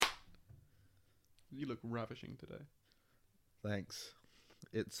You look ravishing today. Thanks.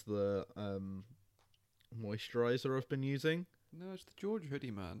 It's the moisturizer I've been using. No, it's the George hoodie,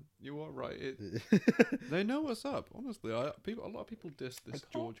 man. You are right. They know what's up. Honestly, a lot of people diss this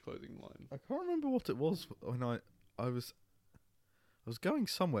George clothing line. I can't remember what it was when I was going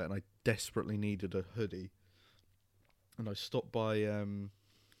somewhere and I desperately needed a hoodie, and I stopped by the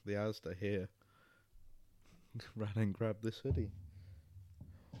Asda here, ran and grabbed this hoodie.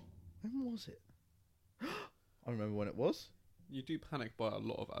 When was it? I remember when it was. You do panic buy a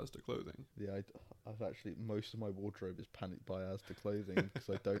lot of Asda clothing. Yeah, I've actually, most of my wardrobe is panicked by Asda clothing because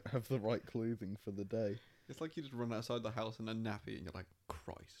I don't have the right clothing for the day. It's like you just run outside the house in a nappy and you're like,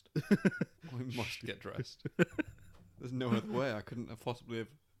 Christ, I must get dressed. There's no other way. I couldn't have possibly have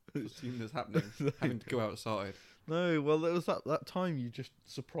seen this happening, having to go outside. No, well, there was that time you just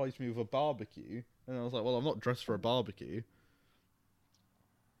surprised me with a barbecue, and I was like, well, I'm not dressed for a barbecue.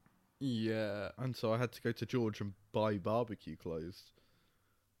 Yeah. And so I had to go to George and buy barbecue clothes.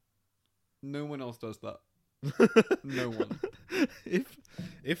 No one else does that. No one.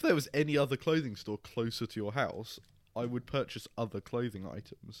 If there was any other clothing store closer to your house, I would purchase other clothing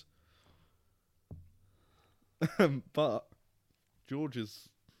items. But George's...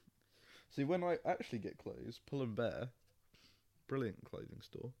 See, when I actually get clothes, Pull and Bear, brilliant clothing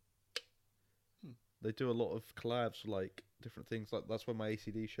store. They do a lot of collabs, like different things. Like that's where my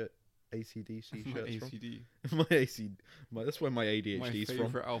ACDC shirt's ACD. from. That's where my ADHD's My from.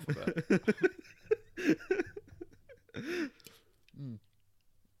 favourite alphabet.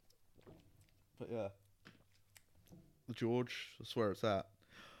 But yeah, George, that's where it's at.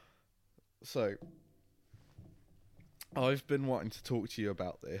 So, I've been wanting to talk to you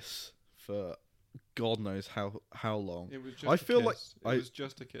about this for God knows how long. It was just I a feel kiss. like It was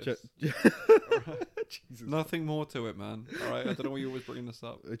just a kiss. Jesus. Nothing more to it, man. Alright, I don't know why you always bring this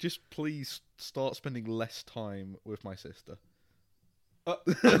up. Just please start spending less time with my sister. I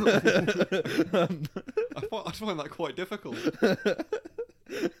find that quite difficult. I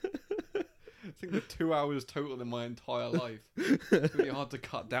think the 2 hours total in my entire life. It's really hard to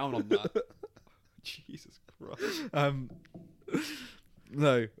cut down on that. Jesus Christ.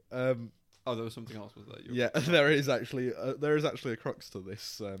 No. Oh, there was something else, was there? Yeah, there is actually a crux to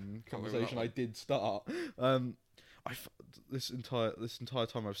this conversation I did start. This entire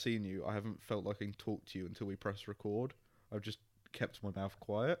time I've seen you, I haven't felt like I can talk to you until we press record. I've just kept my mouth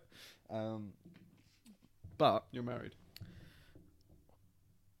quiet. But You're married?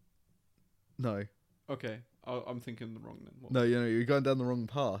 no. Okay, I'm thinking the wrong then. What? No, you're going down the wrong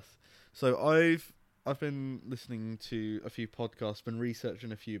path. So I've been listening to a few podcasts, been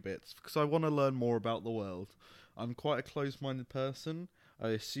researching a few bits because I want to learn more about the world. I'm quite a closed-minded person. I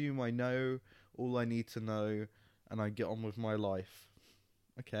assume I know all I need to know, and I get on with my life.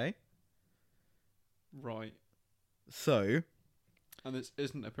 Okay? Right. So, And this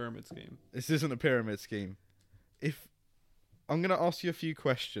isn't a pyramid scheme. this isn't a pyramid scheme. If I'm going to ask you a few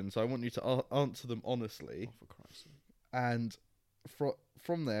questions, I want you to answer them honestly, Oh, for Christ's sake. and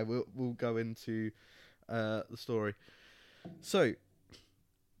from there we'll go into the story. So,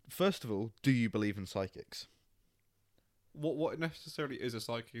 first of all, do you believe in psychics? What necessarily is a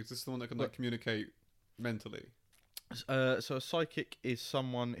psychic? Is this the one that can like communicate mentally? So a psychic is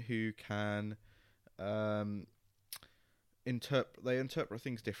someone who can interpret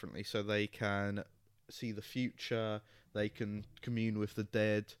things differently. So they can see the future, they can commune with the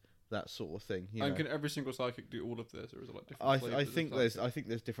dead, that sort of thing. And can every single psychic do all of this, or is it like different? I think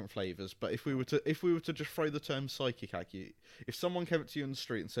there's different flavors. But if we were to just throw the term psychic at you, if someone came up to you on the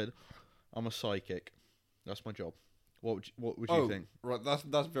street and said, "I'm a psychic, that's my job," what would you think? Right,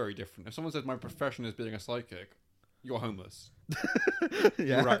 that's very different. If someone says my profession is being a psychic, you're homeless.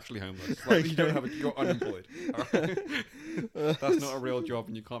 Yeah. You're actually homeless. Like, you don't have you're unemployed. Alright? That's not a real job,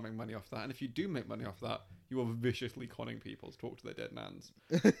 and you can't make money off that. And if you do make money off that, you are viciously conning people to talk to their dead nans.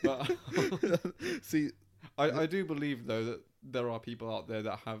 But See, I do believe though that there are people out there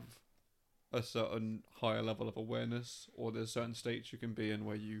that have a certain higher level of awareness, or there's certain states you can be in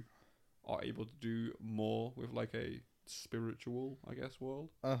where you are able to do more with like a spiritual, I guess, world.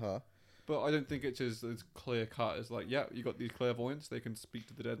 But I don't think it's as clear cut as like, yeah, you got these clairvoyants, they can speak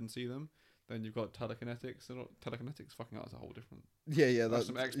to the dead and see them. Then you've got telekinetics. Telekinetics, fucking hell, that's a whole different. Yeah, That's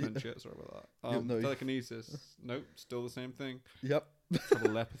some X-Men shit. Sorry about that. no, telekinesis, nope, still the same thing. Yep.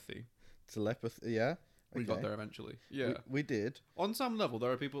 Telepathy, Telepathy, yeah. we got Okay. there eventually. Yeah, We did. on some level,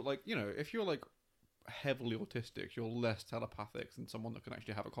 there are people like, you know, if you're like heavily autistic, you're less telepathic than someone that can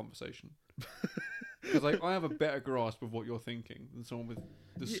actually have a conversation. Because like I have a better grasp of what you're thinking than someone with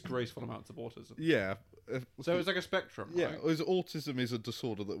disgraceful amounts of autism. Yeah. So it's like a spectrum, Yeah, right? autism is a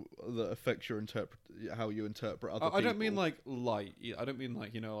disorder that affects how you interpret other people. I don't mean like light. I don't mean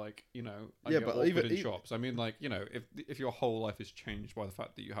like I Yeah, get but awkward even- in shops. I mean like if your whole life is changed by the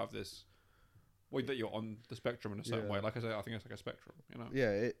fact that you have this, well, that you're on the spectrum in a certain Yeah. way. Like I say, I think it's like a spectrum.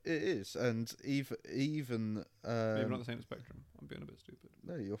 Yeah, it is, and even Maybe not the same spectrum. I'm being a bit stupid.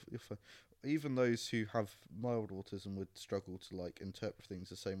 no, you're fine. Even those who have mild autism would struggle to like interpret things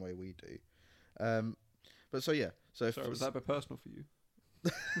the same way we do. But so yeah, so if Sorry, was that a bit personal for you?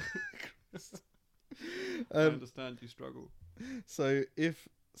 I um, understand you struggle. so if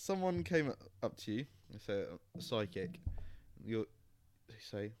someone came up to you, say a psychic, you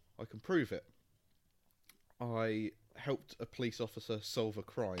say, "I can prove it. I helped a police officer solve a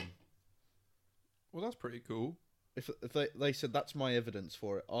crime." Well, that's pretty cool. If they said that's my evidence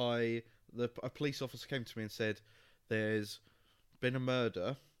for it, a police officer came to me and said, "There's been a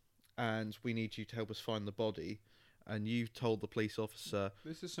murder, and we need you to help us find the body," and you told the police officer,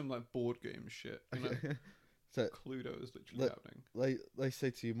 This is some like board game shit. You know? so Cluedo is literally happening. they say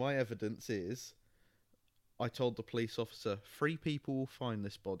to you, "My evidence is, I told the police officer 3 people will find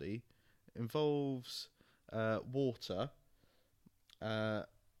this body, involves water,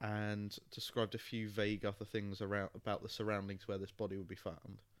 and described a few vague other things about the surroundings where this body would be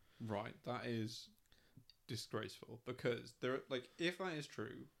found." Right, that is disgraceful because if that is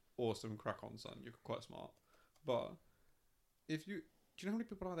true, awesome, crack on, son. You're quite smart, but do you know how many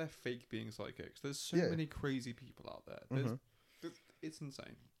people out there fake being psychics? There's so Yeah. many crazy people out there. It's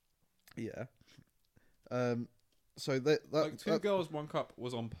insane. Yeah. So that Like two girls, one cup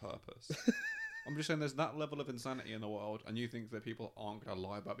was on purpose. I'm just saying there's that level of insanity in the world, and you think that people aren't going to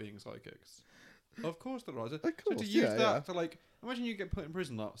lie about being psychics. Of course there are. So course, to use yeah, that to like, imagine you get put in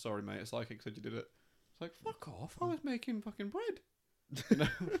prison. Like, sorry mate, a psychic said you did it. It's like, fuck off, I was making fucking bread. You know?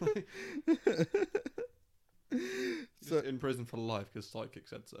 So- Just in prison for life because psychic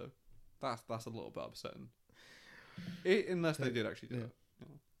said so. That's a little bit upsetting. Unless they did actually do Yeah. it.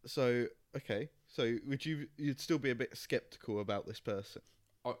 So okay, so you'd still be a bit skeptical about this person?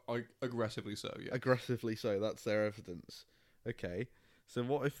 I aggressively so, yeah. Aggressively so. That's their evidence. Okay. So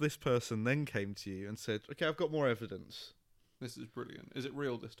what if this person then came to you and said, "Okay, I've got more evidence. This is brilliant. Is it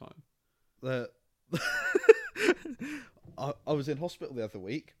real this time? That I was in hospital the other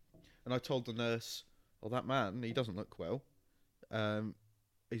week, and I told the nurse, "Well, that man, he doesn't look well.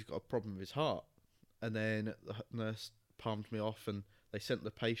 He's got a problem with his heart." And then the nurse palmed me off, and they sent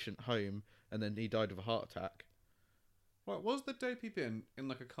the patient home, and then he died of a heart attack. Right, was the dopey bin in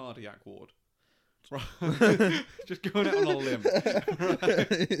like a cardiac ward? Right. Just going out on a limb.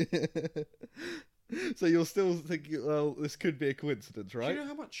 So you're still thinking, well, this could be a coincidence, Do right? you know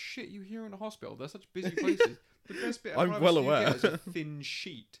how much shit you hear in a hospital? They're such busy places. The best bit of I'm privacy well you aware. get is a thin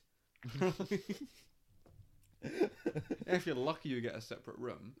sheet. If you're lucky, you get a separate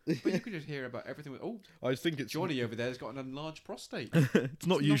room. But you can just hear about everything. I think it's Johnny over there's got an enlarged prostate. it's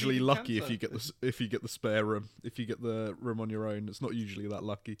not It's usually not even lucky if cancer. you get if you get the spare room. If you get the room on your own, it's not usually that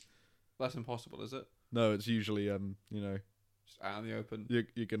lucky. That's impossible, is it? No, it's usually Just out in the open.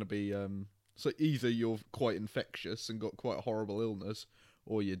 you're gonna be so either you're quite infectious and got quite a horrible illness,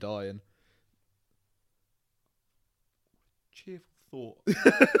 or you're dying. Cheerful thought.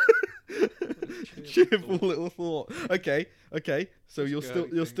 Cheerful little thought. Okay. So Just you're girly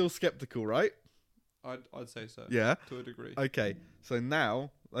thing. still skeptical, right? I'd say so. Yeah. To a degree. Okay. So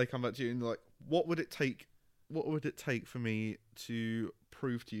now they come back to you and like, what would it take? What would it take for me to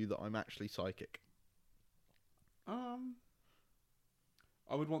prove to you that I'm actually psychic?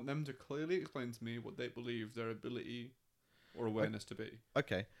 I would want them to clearly explain to me what they believe their ability or awareness to be.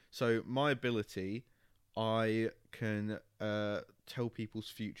 Okay. So my ability, I can tell people's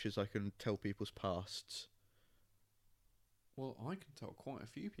futures. I can tell people's pasts. Well, I can tell quite a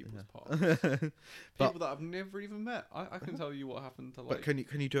few people's Yeah. pasts. But- People that I've never even met. I can tell you what happened to like. But can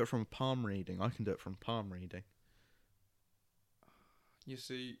you do it from palm reading? I can do it from palm reading. You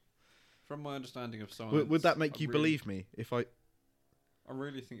see, from my understanding of science, Would that make I you really- believe me if I? I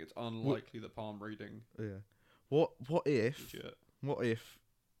really think it's unlikely that palm reading Yeah. What is if legit.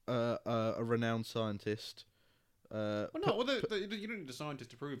 a renowned scientist? Well, no, you don't need a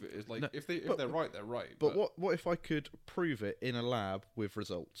scientist to prove it. It's like No, if but- they're right, they're right. But what if I could prove it in a lab with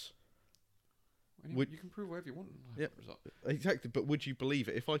results? You can prove whatever you want. In a lab Yep. result. Exactly. But would you believe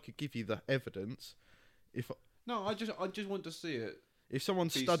it if I could give you the evidence? No, I just want to see it If someone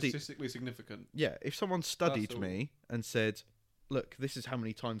be studied, statistically significant. yeah, if someone studied all. me and said, "Look, this is how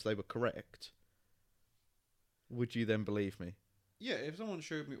many times they were correct," would you then believe me? Yeah, if someone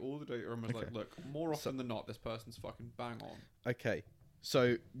showed me all the data and was like, Okay. look, more often So- than not, this person's fucking bang on. Okay,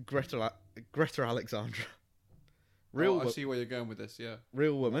 so Greta Alexandra, real I see where you're going with this, yeah.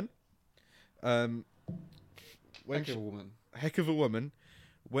 real woman. When Heck of a woman. heck of a woman.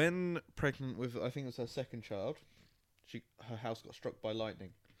 When pregnant with, I think it was her second child, her house got struck by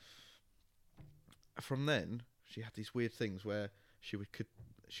lightning. From then, she had these weird things where she would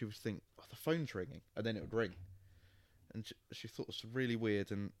think, oh, the phone's ringing, and then it would ring, and she thought it was really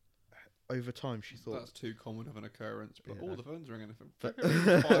weird. And over time, she thought That's too common of an occurrence. But Yeah. the phone's ringing. But- If it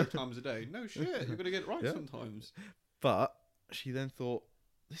rings 5 times a day, no shit, you're gonna get it right Yeah. sometimes. But she then thought,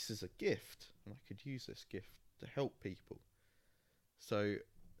 this is a gift, and I could use this gift to help people. So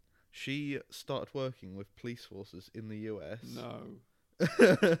she started working with police forces in the US. No,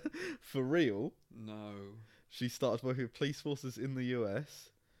 For real. no. She started working with police forces in the US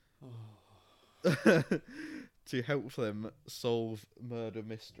Oh. to help them solve murder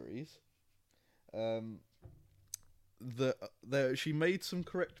mysteries. She made some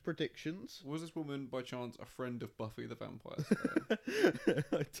correct predictions. Was this woman by chance a friend of Buffy the Vampire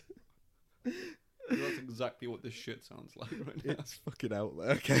Slayer? That's exactly what this shit sounds like right now. It's fucking out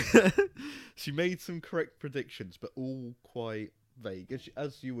there. Okay. She made some correct predictions, but all quite vague,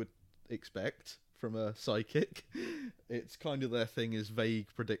 as you would expect from a psychic. It's kind of their thing is vague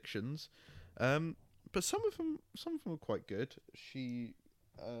predictions. But some of them were quite good. She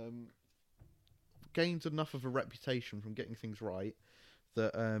gained enough of a reputation from getting things right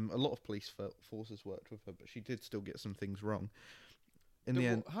that a lot of police forces worked with her, but she did still get some things wrong. In the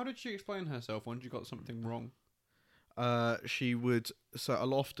end, How did she explain herself when she got something wrong? she would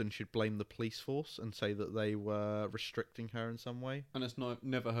often she'd blame the police force and say that they were restricting her in some way. And it's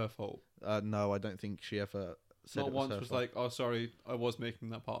never her fault. No, I don't think she ever said Not it was once her was fault. like, oh, sorry, I was making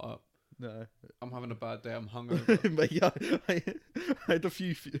that part up. No. I'm having a bad day, I'm hungover. But yeah, I had a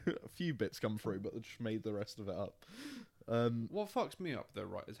few bits come through, but I just made the rest of it up. What fucks me up though,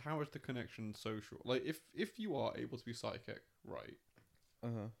 right, is how is the connection social? Like, if you are able to be psychic, right,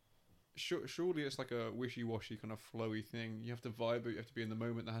 surely it's like a wishy-washy kind of flowy thing. You have to vibe it, you have to be in the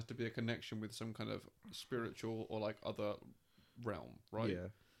moment. There has to be a connection with some kind of spiritual or like other realm, right?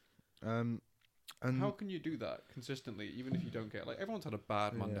 Yeah. And how can you do that consistently, even if you don't get, like, everyone's had a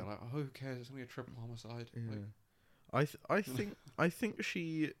bad Monday, Yeah. like, oh, who cares, it's only a triple homicide. yeah. Like, I think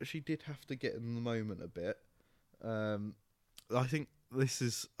she did have to get in the moment a bit. I think this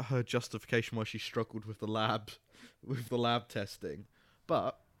is her justification why she struggled with the lab testing,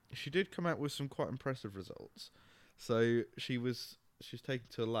 but she did come out with some quite impressive results. So she's taken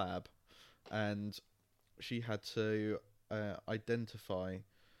to a lab, and she had to identify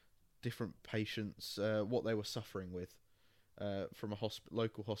different patients, what they were suffering with, from a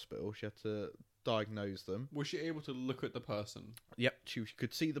local hospital. She had to diagnose them. was she able to look at the person? Yep, she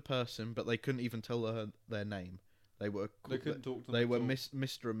could see the person, but they couldn't even tell her their name. They Couldn't talk to them. They at were all?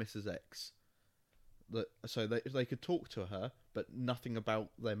 Mr. and Mrs. X. So they could talk to her, but nothing about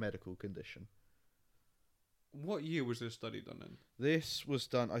their medical condition. What year was this study done in? This was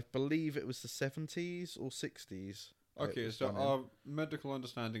done, I believe it was the 70s or 60s. Okay, so our medical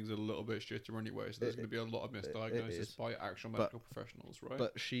understanding's a little bit shitter anyway, so there's going to be a lot of is. misdiagnosis by actual medical professionals, right?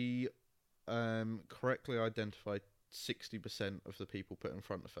 But she correctly identified 60% of the people put in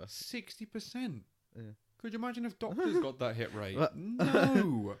front of her. 60%? Yeah. Could you imagine if doctors got that hit rate? But-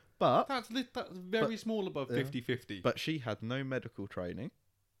 No! But That's very small above Yeah. 50-50. but she had no medical training.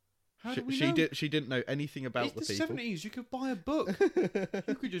 How she do we she know? did she didn't know anything about It's the the people. 70s, you could buy a book.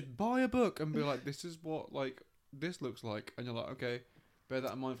 You could just buy a book and be like, this is what, like, this looks like. And you're like, okay, bear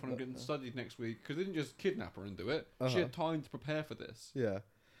that in mind when I'm getting studied next week. Because they didn't just kidnap her and do it. She had time to prepare for this. Yeah,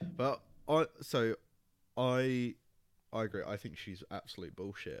 but I agree. I think she's absolute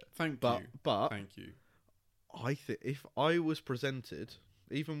bullshit. Thank But you. but Thank you. I think if I was presented,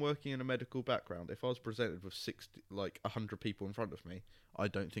 even working in a medical background, if I was presented with 100 people in front of me, I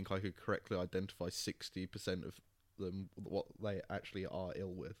don't think I could correctly identify 60% of them what they actually are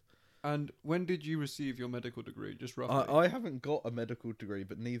ill with. And when did you receive your medical degree? Just roughly. I haven't got a medical degree,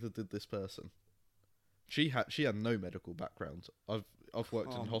 but neither did this person. She had no medical background. I've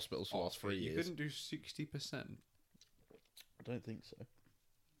worked in hospitals for the last 3 You years. couldn't do 60%. I don't think so.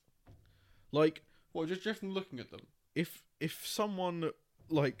 Like, Well, just from looking at them. if someone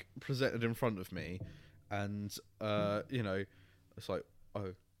like presented in front of me, and it's like,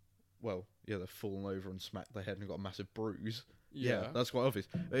 oh, well, yeah, they've fallen over and smacked their head and got a massive bruise. Yeah, that's quite obvious.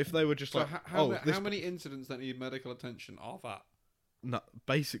 If they were just So like, how many incidents that need medical attention are that? no,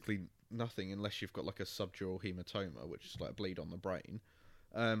 basically nothing unless you've got like a subdural hematoma, which is like a bleed on the brain.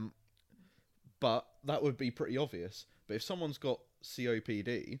 But that would be pretty obvious. But if someone's got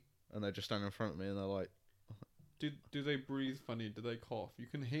COPD and they're just standing in front of me and they're like, Do they breathe funny? Do they cough? You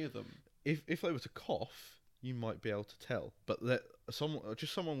can hear them. if they were to cough, you might be able to tell. But that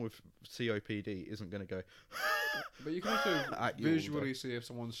someone with COPD isn't going to go. But you can also At you all visually see if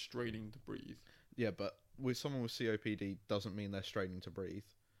someone's straining to breathe. Yeah, but with someone with COPD doesn't mean they're straining to breathe.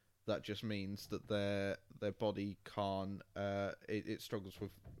 That just means that their body can't. It struggles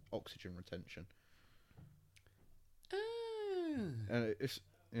with oxygen retention. And it's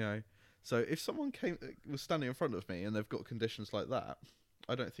so if someone was standing in front of me and they've got conditions like that,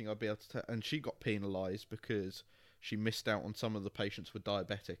 I don't think I'd be able to tell. And she got penalised because she missed out on some of the patients were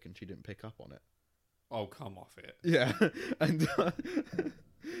diabetic and she didn't pick up on it. Oh, come off it. Yeah, and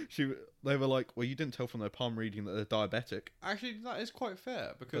they were like, well, you didn't tell from their palm reading that they're diabetic. Actually, that is quite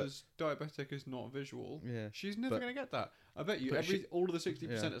fair because diabetic is not visual. Yeah, she's never going to get that. I bet you all of the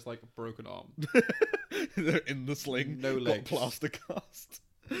 60% is like a broken arm. They're in the sling, no legs, got plaster cast,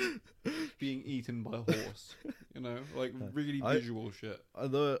 being eaten by a horse. Like really visual shit.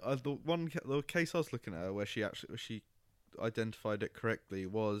 The case I was looking at where she identified it correctly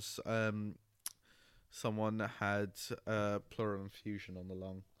was someone that had pleural effusion on the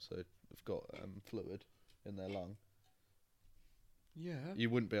lung, so they've got fluid in their lung. Yeah. You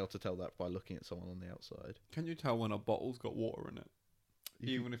wouldn't be able to tell that by looking at someone on the outside. Can you tell when a bottle's got water in it?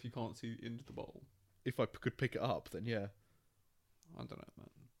 Even if you can't see into the bottle? If I could pick it up, then yeah. I don't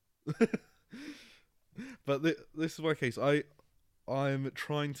know, man. But this is my case. I'm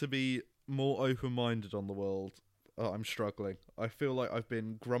trying to be more open-minded on the world. I'm struggling. I feel like I've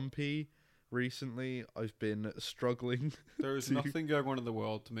been grumpy recently. I've been struggling. There is nothing going on in the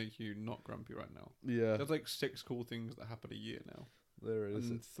world to make you not grumpy right now. Yeah. There's like 6 cool things that happen a year now. There is.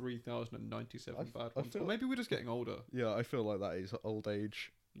 And 3,097 bad ones. feel Or maybe we're just getting older. Yeah, I feel like that is old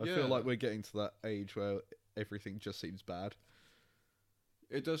age. I feel like we're getting to that age where everything just seems bad.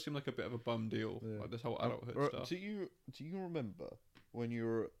 It does seem like a bit of a bum deal, like this whole adulthood stuff. Do you remember when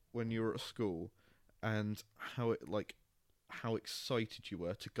you were at school and how excited you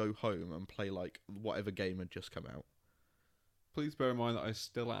were to go home and play like whatever game had just come out? Please bear in mind that I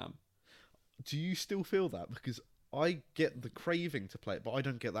still am. Do you still feel that? Because I get the craving to play it, but I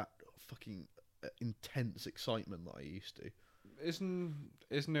don't get that fucking intense excitement that I used to.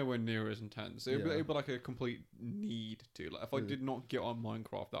 It's nowhere near as intense. It'd be like a complete need to. Like if I did not get on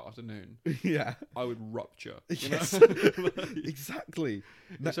Minecraft that afternoon, yeah, I would rupture. Yes, exactly.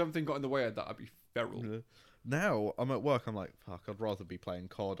 If something got in the way of that, I'd be feral. Yeah. Now I'm at work. I'm like, fuck. I'd rather be playing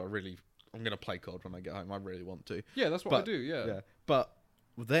COD. I'm gonna play COD when I get home. I really want to. Yeah, that's what I do. Yeah. But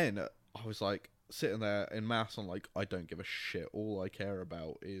then I was like sitting there in maths. I'm like, I don't give a shit. All I care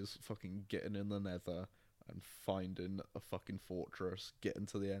about is fucking getting in the Nether and finding a fucking fortress, getting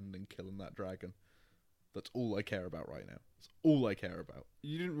to the end and killing that dragon. That's all I care about right now. It's all I care about.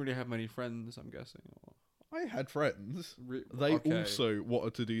 You didn't really have many friends, I'm guessing. Or... I had friends. They also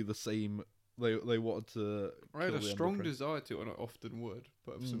wanted to do the same. They wanted to. I had a strong desire to, and I often would.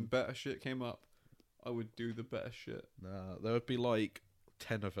 But if some better shit came up, I would do the better shit. Nah, there would be like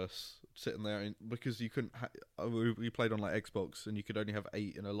 10 of us sitting there because you couldn't. We played on like Xbox, and you could only have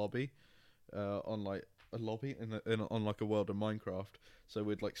 8 in a lobby. On like a lobby on like a world of Minecraft. So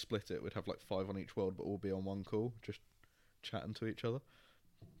we'd like split it. We'd have like 5 on each world, but all be on one call, just chatting to each other.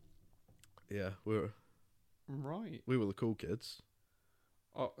 Yeah, we were the cool kids.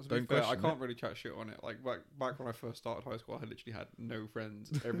 Oh, to be fair, I can't really chat shit on it. Like back when I first started high school, I literally had no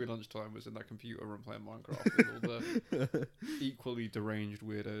friends. Every lunchtime was in that computer room playing Minecraft with all the equally deranged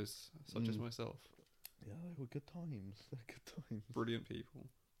weirdos such as myself. Yeah, they were good times. They're good times. Brilliant people.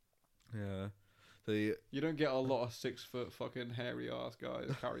 Yeah. You don't get a lot of 6-foot fucking hairy ass guys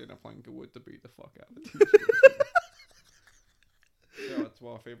carrying a plank of wood to beat the fuck out of the teacher. Shout out to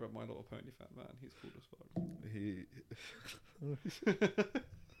our favourite My Little Pony fan man. He's cool as fuck.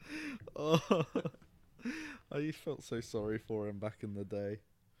 Oh, I felt so sorry for him back in the day.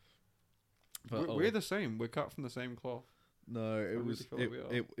 But we're the same. We're cut from the same cloth. No,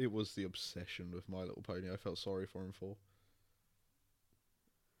 it was the obsession with My Little Pony. I felt sorry for him for.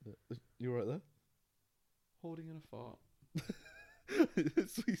 You right there? Holding in a fart.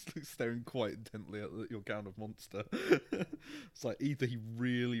 He's staring quite intently at your can of Monster. It's like either he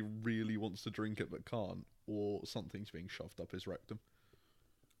really, really wants to drink it but can't, or something's being shoved up his rectum.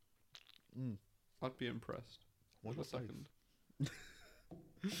 I'd be impressed. What a second.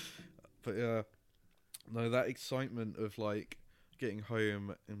 But yeah, no, that excitement of like getting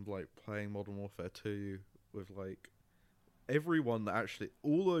home and like playing Modern Warfare 2 with like everyone that actually,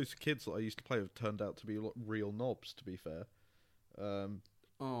 all those kids that I used to play with turned out to be real knobs, to be fair.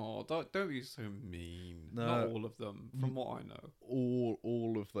 Oh, Oh, don't be so mean. No. Not all of them, from what I know.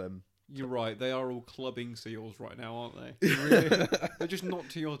 All of them. You're right. They are all clubbing seals right now, aren't they? Really? They're just not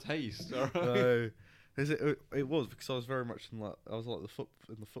to your taste. All right. No, is it? It was because I was very much in like I was like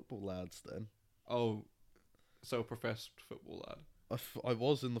in the football lads then. Oh, so professed football lad. I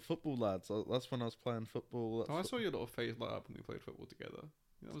was in the football lads. That's when I was playing football. Oh, I saw your little face light up when we played football together.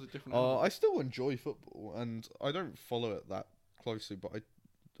 That was a different. I still enjoy football, and I don't follow it that closely, but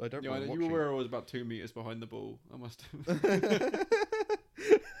I don't. Yeah, mind you watching. were always about 2 meters behind the ball. I must have.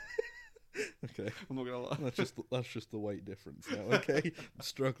 Okay, I'm not gonna lie. that's just the weight difference now. Okay, I'm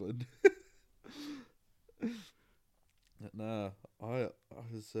struggling. Nah, I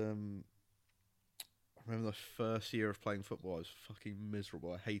was I remember the first year of playing football. I was fucking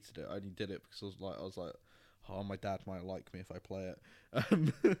miserable. I hated it. I only did it because I was like, oh, my dad might like me if I play it.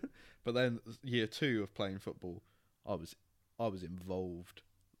 But then year 2 of playing football, I was involved.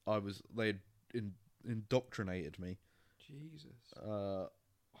 They had indoctrinated me. Jesus. I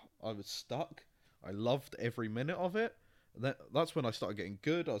was stuck. I loved every minute of it. And that's when I started getting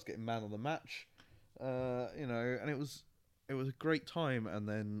good. I was getting man of the match. And it was a great time. And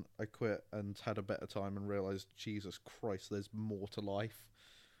then I quit and had a better time and realised, Jesus Christ, there's more to life.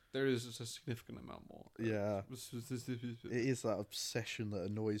 There is a significant amount more. Yeah. It is that obsession that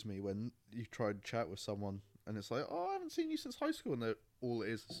annoys me when you try to chat with someone and it's like, oh, I haven't seen you since high school. And all it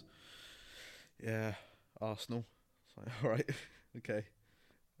is, yeah, Arsenal. It's like, all right, okay.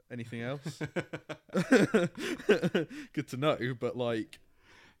 Anything else? Good to know, but like...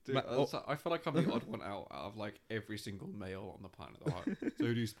 Dude, I feel like I'm the odd one out of like every single male on the planet. Like, so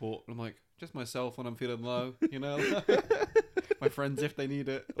who do you support? And I'm like, just myself when I'm feeling low, you know? My friends if they need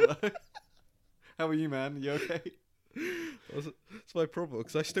it. How are you, man? You okay? That's my problem,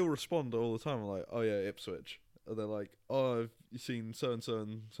 because I still respond all the time. I'm like, oh yeah, Ipswich. And they're like, oh, have you seen so-and-so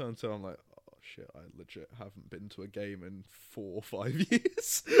and so-and-so? I'm like, oh shit, I legit haven't been to a game in 4 or 5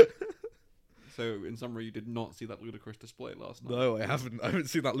 years. So, in summary, you did not see that ludicrous display last night? No, I haven't. I haven't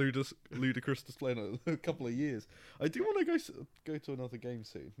seen that ludicrous display in a couple of years. I do want to go to another game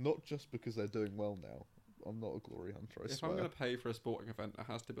soon. Not just because they're doing well now. I'm not a glory hunter, I swear. If I'm going to pay for a sporting event, it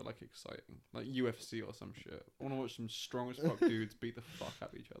has to be, like, exciting. Like UFC or some shit. I want to watch some strong as fuck dudes beat the fuck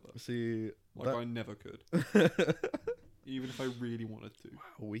out of each other. See... I never could. Even if I really wanted to.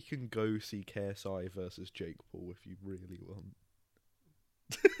 Wow, we can go see KSI versus Jake Paul if you really want.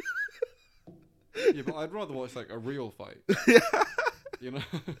 Yeah, but I'd rather watch, like, a real fight. You know?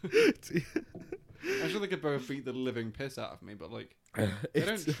 I'm sure they could both beat the living piss out of me, but, like,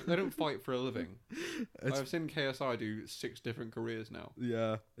 they don't fight for a living. I've seen KSI do 6 different careers now.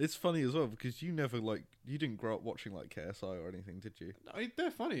 Yeah. It's funny as well, because you didn't grow up watching, like, KSI or anything, did you?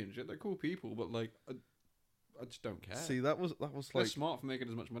 They're funny and shit. They're cool people, but, like, I just don't care. See, that was They're like... smart for making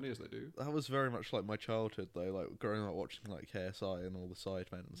as much money as they do. That was very much like my childhood, though, like, growing up watching, like, KSI and all the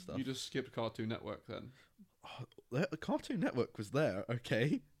Sidemen and stuff. You just skipped Cartoon Network then. The Cartoon Network was there,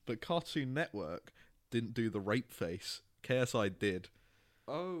 okay? But Cartoon Network didn't do the rape face. KSI did.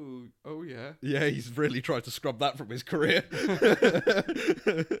 Oh yeah. Yeah, he's really tried to scrub that from his career. Is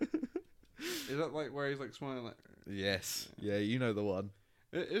that like where he's like smiling like? Yes. Yeah, you know the one.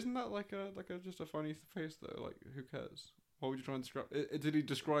 Isn't that like a just a funny face though? Like who cares? What would you try and describe? Did he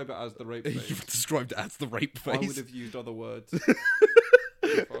describe it as the rape face? You described it as the rape face. I would have used other words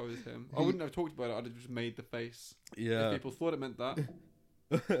if I was him. I wouldn't have talked about it. I'd have just made the face. Yeah. If people thought it meant that,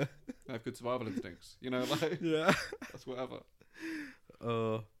 they have good survival instincts. You know, like yeah, that's whatever.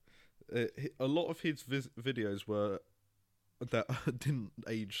 A lot of his videos were that didn't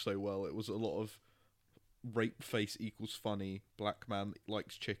age so well. It was a lot of rape face equals funny. Black man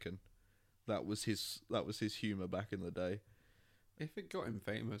likes chicken. That was his humor back in the day. If it got him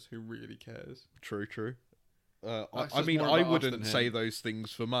famous, who really cares? True. That's I just mean, more I about us wouldn't than say him. those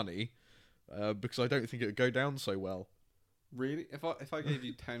things for money, because I don't think it would go down so well. Really? If I gave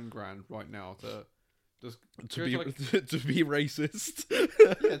you 10 grand right now to just To go be to, like, to be racist.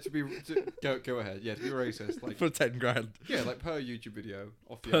 yeah, go ahead. Yeah, to be racist. Like For 10 grand. yeah, like per YouTube video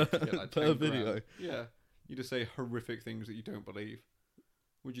off the app to get like 10 Per grand. video. Yeah, you just say horrific things that you don't believe.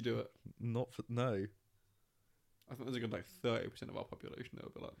 Would you do it? No. I think there's a good like 30% of our population that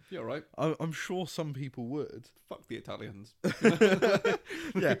would be like, yeah, right. I'm sure some people would. Fuck the Italians.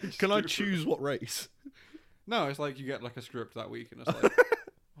 Yeah. Can I choose what race? No, it's like you get like a script that week and it's like,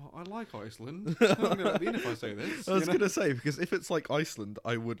 oh, I like Iceland. I'm gonna let me in if I say this. I was you know? going to say, because if it's like Iceland,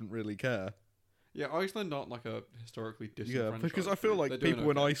 I wouldn't really care. Yeah, Iceland aren't like a historically Yeah, disenfranchised. because I feel group. like They're doing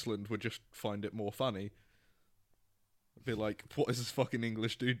people in okay. Iceland would just find it more funny. Be like, what is this fucking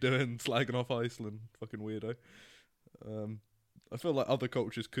English dude doing, slagging off Iceland? Fucking weirdo. I feel like other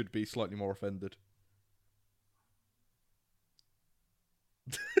cultures could be slightly more offended.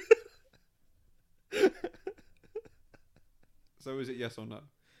 So is it yes or no?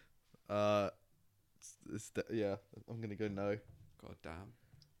 Yeah, I'm gonna go no. God damn.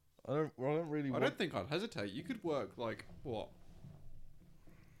 I don't really. I don't think I'd hesitate. You could work like what?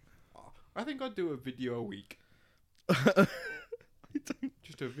 I think I'd do a video a week. I don't.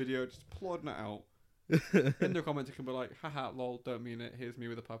 Just a video, just plodding it out. In the comments, it can be like, haha, lol, don't mean it. Here's me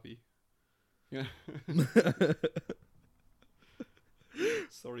with a puppy. Yeah.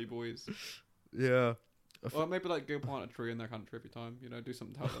 Sorry, boys. Yeah. Or maybe like go plant a tree in their country every time. You know, do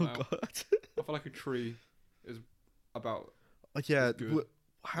something to help them out. God. I feel like a tree is about. Yeah. Good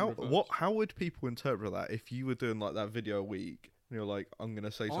How in reverse. what? How would people interpret that if you were doing like that video a week and you're like, I'm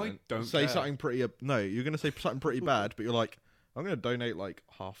gonna say something. don't say care. something pretty. No, you're gonna say something pretty bad, but you're like, I'm gonna donate like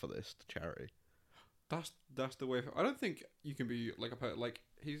half of this to charity. That's the way. I don't think you can be like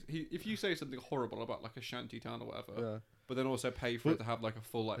if you say something horrible about like a shanty town or whatever, Yeah. but then also pay for Well, it to have like a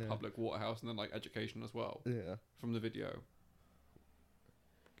full like yeah. public water house and then like education as well Yeah. from the video.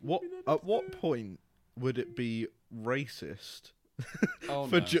 What? At what point would it be racist Oh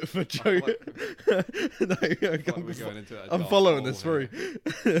for no. for I Joe? feel No, like we're going into a I'm dark following hole this here.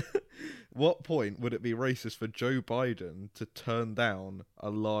 through. What point would it be racist for Joe Biden to turn down a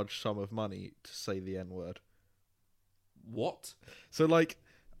large sum of money to say the N-word? What? So, like,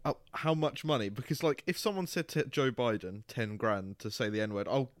 how much money? Because, like, if someone said to Joe Biden 10 grand to say the N-word,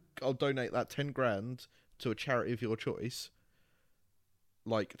 I'll donate that 10 grand to a charity of your choice,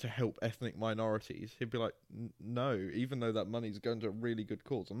 like, to help ethnic minorities, he'd be like, no, even though that money's going to a really good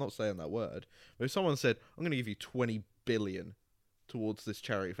cause. I'm not saying that word. But if someone said, I'm going to give you 20 billion towards this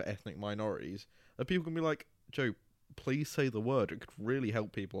charity for ethnic minorities, and people can be like, Joe, please say the word. It could really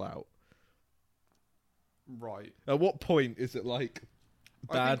help people out. Right. At what point is it, like,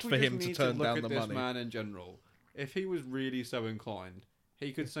 I bad think we for just him to need turn look down at the this money? man in general. If he was really so inclined,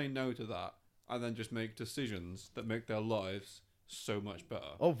 he could say no to that and then just make decisions that make their lives so much better.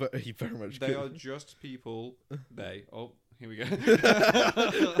 Oh, but he very much They could. are just people. They. Oh, here we go.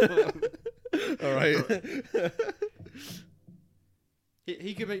 All right.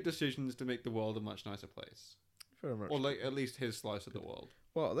 he could make decisions to make the world a much nicer place, Very much. or like at least his slice of the world.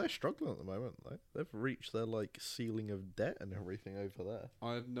 Well, they're struggling at the moment, though. They've reached their, like, ceiling of debt and everything over there.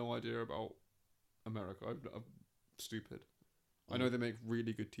 I have no idea about America. I'm stupid. I know they make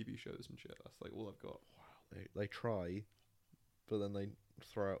really good TV shows and shit. That's like all I've got. They try, but then they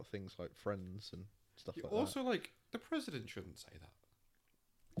throw out things like Friends and stuff like Also, like the president shouldn't say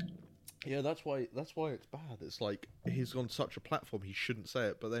that. that. Yeah, that's why it's bad. It's like he's on such a platform, he shouldn't say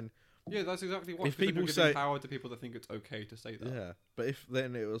it. But then, Yeah, that's exactly why. If Because people you're say- giving power to people that think it's okay to say that. yeah. But if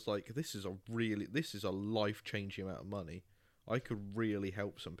then it was like, this is a life-changing amount of money. I could really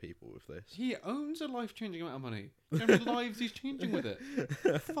help some people with this. He owns a life-changing amount of money. Do you know how many lives he's changing with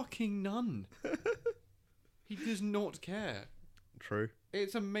it? Fucking none. He does not care. True.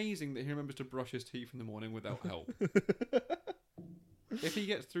 It's amazing that he remembers to brush his teeth in the morning without help. If he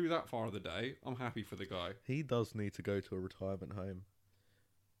gets through that far of the day, I'm happy for the guy. He does need to go to a retirement home.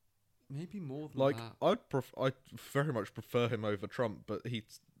 Maybe more than Like, that. I'd very much prefer him over Trump, but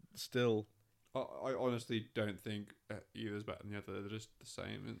he's still. I honestly don't think either's better than the other. They're just the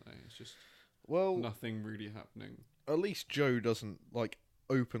same, aren't they? It's just Well, nothing really happening. at least Joe doesn't, like,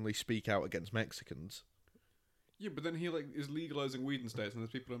 openly speak out against Mexicans. Yeah, but then he like is legalizing weed in states, and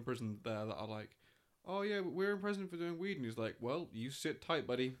there's people in prison there that are like, "Oh yeah, we're in prison for doing weed," and he's like, "Well, you sit tight,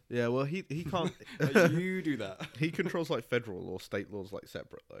 buddy. Yeah, well, he can't. Like, you do that." He controls, like, federal or state laws, like,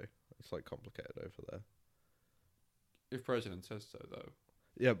 separate, though. It's, like, complicated over there. If president says so, though.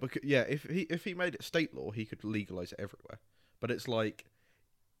 Yeah, if he made it state law, he could legalize it everywhere. But it's like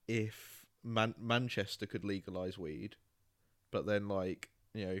if Manchester could legalize weed, but then, like,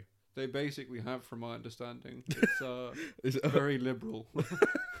 you know, They basically have, from my understanding, it's is it, very liberal.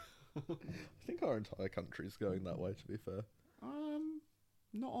 I think our entire country's going that way. To be fair,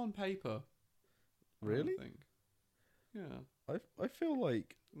 Not on paper. I don't really, think. Yeah. I feel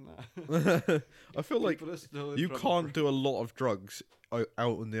like Nah. I feel like People are still in you trouble can't for- do a lot of drugs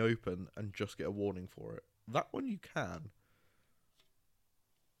out in the open and just get a warning for it. That one you can.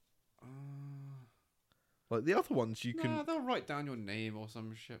 Like the other ones, you Nah, can. they'll write down your name or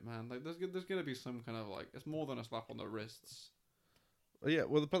some shit, man. Like, there's gonna be some kind of like, it's more than a slap on the wrists. Yeah,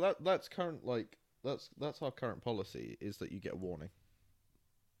 well, but that's current. Like that's our current policy is that you get a warning.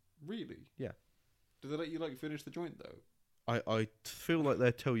 Really? Yeah. Do they let you like finish the joint though? I feel like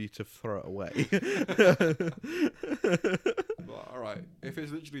they tell you to throw it away. Well, all right, if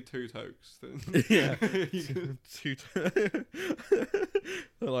it's literally 2 tokes, then Yeah. you can-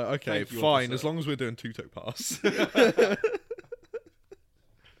 They're like, okay, Thank you, fine, officer. as long as we're doing two-toke pass. yeah,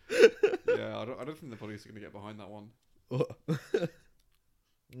 I don't think the police are gonna get behind that one.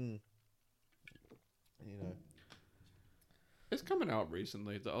 Mm. You know. It's coming out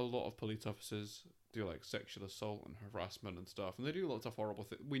recently that a lot of police officers do like sexual assault and harassment and stuff, and they do lots of horrible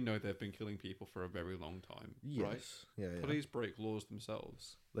things. We know they've been killing people for a very long time, right? Yes. Yeah, yeah. Police break laws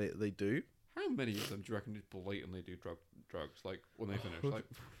themselves. They do. How many of them do you reckon just blatantly do drugs? Like when they finish, like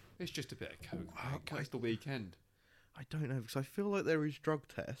it's just a bit of coke. Mate. It's the weekend. I don't know, because I feel like there is drug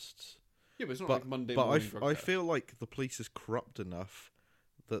tests. Yeah, but it's not But, like Monday but morning drug I test. feel like the police is corrupt enough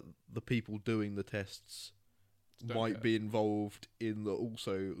that the people doing the tests Don't might care. be involved in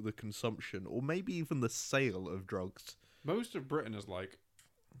also the consumption or maybe even the sale of drugs. Most of Britain is like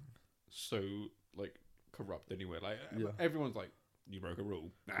so like corrupt anyway. Like Yeah. everyone's like, you broke a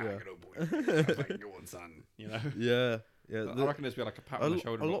rule. Nah, Yeah. good old boy. I was like, go on, son. You know. Yeah, yeah. I reckon there's be like a pat A, on the lo-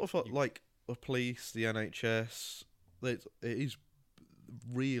 shoulder. a lot of you- like the police, the NHS, it is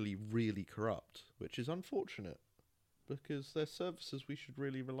really, really corrupt, which is unfortunate because they're services we should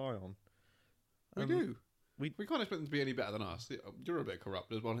really rely on. we Um, do. we- We can't expect them to be any better than us. You're a bit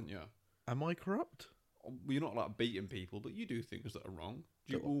corrupt as well, aren't you? Am I corrupt? You're not like beating people, but you do things that are wrong.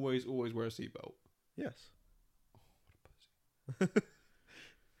 Do you Go always wear a seatbelt? Yes.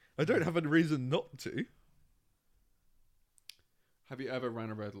 I don't have any reason not to. Have you ever ran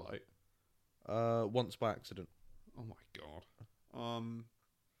a red light? Once by accident. Oh my god.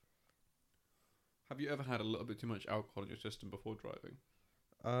 Have you ever had a little bit too much alcohol in your system before driving?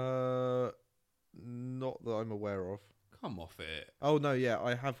 Not that I'm aware of. Come off it. Oh no, yeah,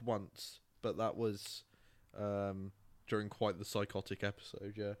 I have once, but that was during quite the psychotic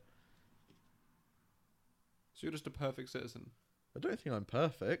episode. Yeah, So you're just a perfect citizen. I don't think I'm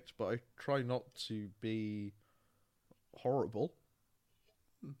perfect, but I try not to be horrible.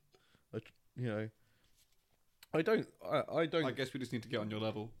 You know, I don't. I don't. I guess we just need to get on your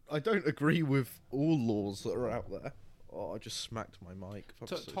level. I don't agree with all laws that are out there. Oh, I just smacked my mic. I'm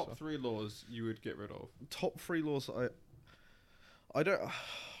so Top sorry. 3 laws you would get rid of. Top 3 laws that I don't.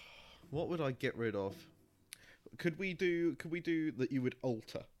 What would I get rid of? Could we do that you would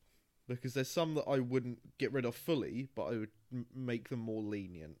alter? Because there's some that I wouldn't get rid of fully, but I would make them more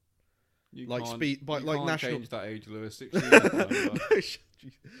lenient. You Like can't- speed- but you like can't national- change that age, Lewis. 16 is the number. No,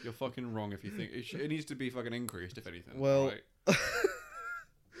 You're fucking wrong if you think it needs to be fucking increased. If anything, Well, right?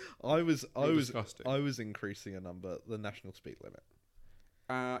 I was Disgusting. increasing a number, the national speed limit.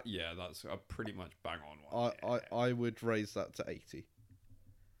 Yeah, that's a pretty much bang on one. I would raise that to 80.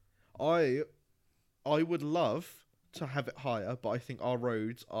 I would love to have it higher, but I think our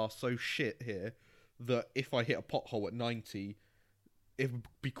roads are so shit here that if I hit a pothole at 90, it would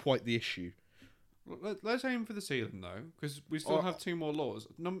be quite the issue. Let's aim for the ceiling though, because we still Oh, have 2 more laws.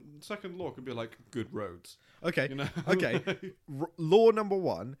 Second law could be like good roads. Okay, You know? okay. Law number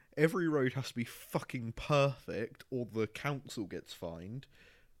 1, every road has to be fucking perfect or the council gets fined.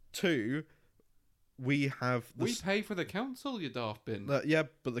 2, we have... We pay for the council, you daft bin. yeah,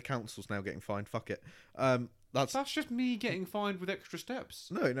 but the council's now getting fined, fuck it. That's just me getting fined with extra steps.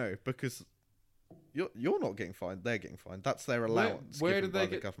 No, because you're not getting fined. They're getting fined. That's their allowance. Where given did they by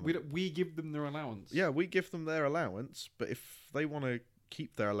the get? government. We give them their allowance. Yeah, we give them their allowance, but if they want to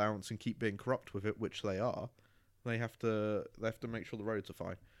keep their allowance and keep being corrupt with it, which they are, they have to make sure the roads are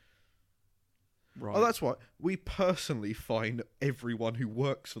fine. Right. Oh, that's what we personally fine everyone who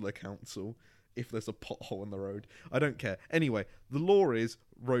works for the council if there's a pothole in the road. I don't care. Anyway, the law is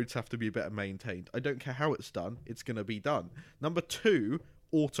roads have to be better maintained. I don't care how it's done. It's going to be done. Number 2,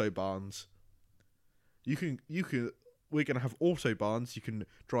 autobahns. We're going to have autobahns. You can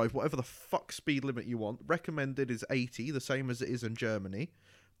drive whatever the fuck speed limit you want. Recommended is 80, the same as it is in Germany.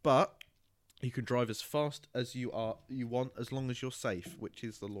 But you can drive as fast as you want as long as you're safe, which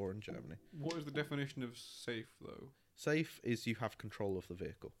is the law in Germany. What is the definition of safe though? Safe is you have control of the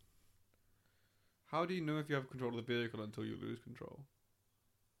vehicle. How do you know if you have control of the vehicle until you lose control?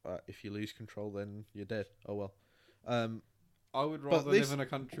 If you lose control, then you're dead. Oh well. I would But rather this- live in a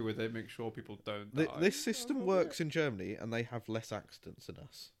country where they make sure people don't die. This system works in Germany, and they have less accidents than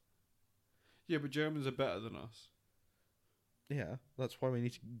us. Yeah, but Germans are better than us. Yeah, that's why we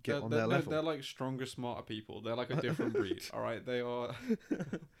need to get They're- on they're- their no, level. They're like stronger, smarter people. They're like a different breed. All right, they are.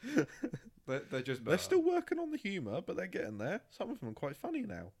 They're just better. They're still working on the humour, but they're getting there. Some of them are quite funny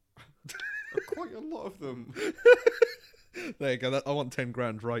now. quite a lot of them. There you go. I want 10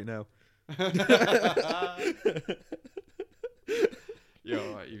 grand right now.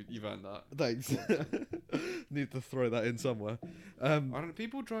 all right. You've earned that. Thanks. Need to throw that in somewhere. I don't know.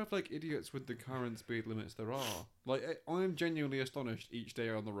 People drive like idiots with the current speed limits there are. Like, I am genuinely astonished each day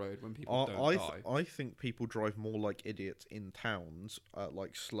on the road when people don't die. I think people drive more like idiots in towns at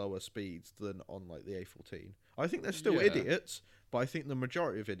like slower speeds than on like the A14. I think they're still Yeah. idiots, but I think the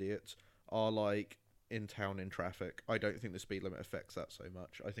majority of idiots are like in town in traffic. I don't think the speed limit affects that so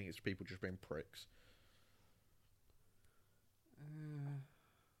much. I think it's people just being pricks.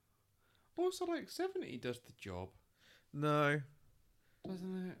 Also, like 70 does the job, No.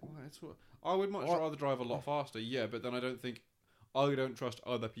 doesn't it? Well, it's what I would much rather drive a lot faster. Yeah, but then I don't trust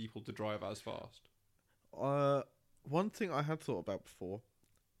other people to drive as fast. One thing I had thought about before: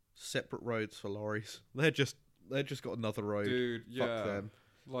 separate roads for lorries. They're just got another road. Dude, Fuck yeah. them.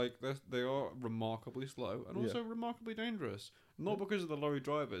 Like they are remarkably slow and also remarkably dangerous. Not because of the lorry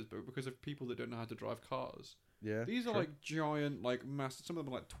drivers, but because of people that don't know how to drive cars. Yeah. These are true. like giant, like massive. Some of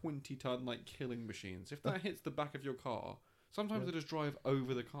them are like 20-ton, like killing machines. If that hits the back of your car, sometimes they just drive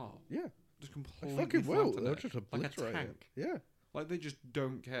over the car. Yeah. Just They completely fucking will. flatten They'll it, just like a obliterate tank. it. Yeah. Like they just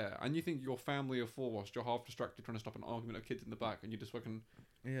don't care. And you think your family of four whilst you're half distracted trying to stop an argument of kids in the back, and you just fucking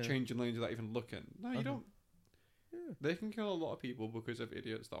Yeah. changing lanes without even looking. No, you don't. Yeah. They can kill a lot of people because of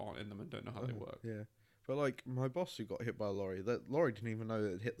idiots that aren't in them and don't know how they work. Yeah. But like my boss who got hit by a lorry, that lorry didn't even know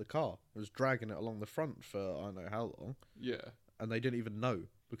that it hit the car. It was dragging it along the front for I don't know how long, Yeah. and they didn't even know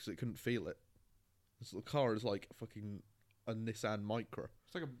because it couldn't feel it. So the car is like fucking a Nissan Micra.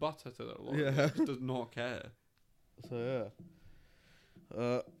 It's like a butter to that lorry. Yeah. It just does not care. So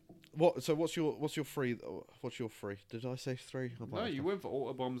yeah. What? So what's your free? What's your free? Did I say 3? No, you went for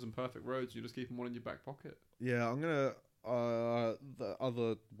autobombs and perfect roads. You just keep them one in your back pocket. Yeah, I'm gonna. The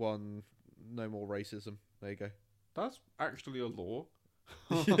other one, no more racism. There you go. That's actually a law.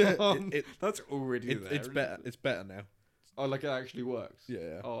 Yeah, That's already there. it's better. It's better now. Oh, like it actually works.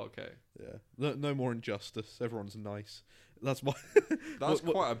 Yeah. Oh, okay. Yeah. No more injustice. Everyone's nice. That's why. That's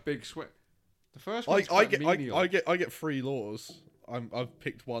quite a big swing. The first one's I quite menial. I get 3 laws. I've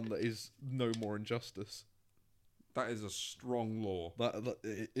picked one that is no more injustice. That is a strong law. That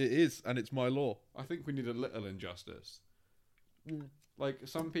it is, and it's my law. I think we need a little injustice. Mm. Like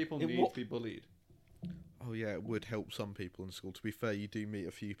some people In need what- to be bullied. Oh yeah, it would help some people in school. To be fair, you do meet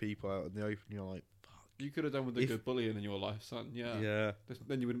a few people out in the open. You're like, You could have done with a If- good bullying in your life, son. Yeah. yeah.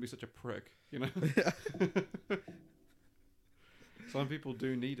 Then you wouldn't be such a prick, you know? Some people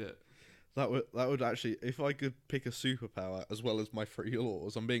do need it. That would actually, if I could pick a superpower as well as my 3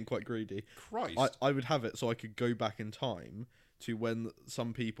 laws, I'm being quite greedy. Christ. I would have it so I could go back in time to when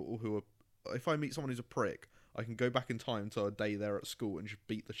some people who are, if I meet someone who's a prick, I can go back in time to a day they're at school and just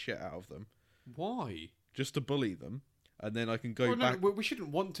beat the shit out of them, Why? just to bully them, and then I can go Oh, no, back. we shouldn't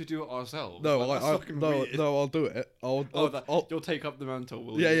want to do it ourselves. No, Like, that's fucking weird. I'll do it. You'll take up the mantle,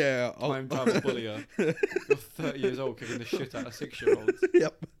 will Yeah, you? yeah. Time travel bullier. You're 30 years old kicking the shit out of 6-year-olds.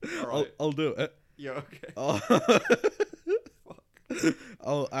 Yep. Alright. I'll do it. Yeah, okay.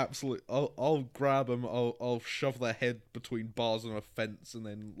 I'll grab them. I'll shove their head between bars on a fence, and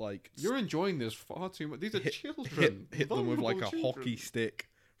then like You're enjoying this far too much. These are children. hit them with like a Vulnerable hockey children. stick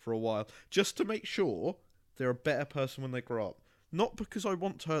for a while, just to make sure they're a better person when they grow up. Not because I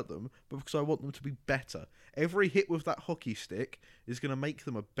want to hurt them, but because I want them to be better. Every hit with that hockey stick is going to make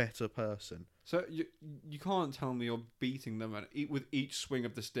them a better person. So you can't tell me you're beating them, and with each swing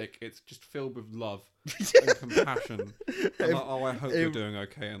of the stick, it's just filled with love and compassion. And like, oh, I hope you're doing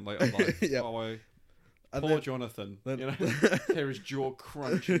okay in later life. Yeah. Oh, And poor then- Jonathan. then- You know, hear his jaw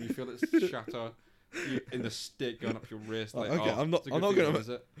crunch, and you feel it shatter in the stick going up your wrist. Like, Okay, oh, I'm not- it's a I'm good not feeling, gonna- is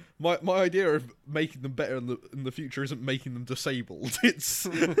it? My idea of making them better in the future isn't making them disabled. It's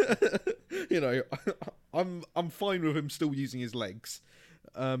I'm fine with him still using his legs.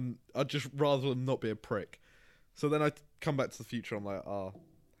 I'd just rather him not be a prick. So then I come back to the future. I'm like, oh,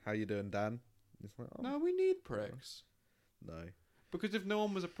 how you doing, Dan? He's like, oh, No, we need pricks. no. Because if no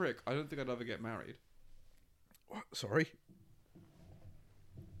one was a prick, I don't think I'd ever get married. What? Sorry.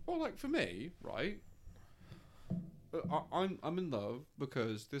 Well, like for me, right? I'm in love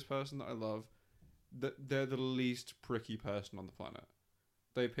because this person that I love, they're the least pricky person on the planet.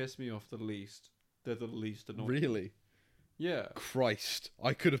 They piss me off the least. They're the least annoying. Really? Yeah. Christ,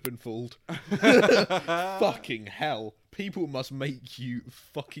 I could have been fooled. Fucking hell. People must make you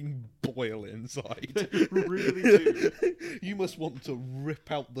fucking boil inside. They really do. You must want to rip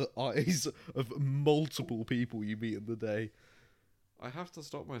out the eyes of multiple people you meet in the day. I have to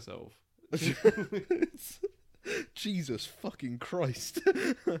stop myself. Jesus fucking Christ.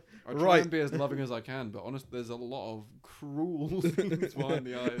 I try Right. and be as loving as I can, but honestly, there's a lot of cruel things behind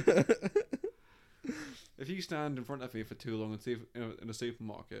the eyes. If you stand in front of me for too long and see in a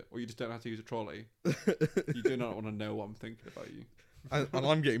supermarket, or you just don't know how to use a trolley, you do not want to know what I'm thinking about you. And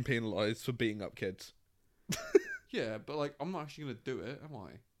I'm getting penalised for beating up kids. Yeah, but like I'm not actually gonna do it, am I?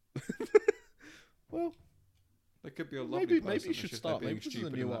 Well, there could be a lovely person. maybe you should just they're start. being Maybe this is a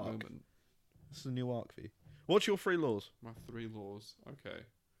stupid new in that arc. moment. This is a new arc for you. What's your 3 laws? My 3 laws. Okay.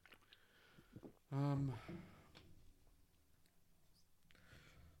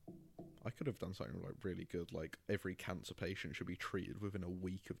 I could have done something like really good, like every cancer patient should be treated within a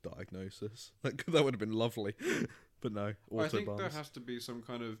week of diagnosis. Like that would have been lovely, but no. I think Autobahns. there has to be some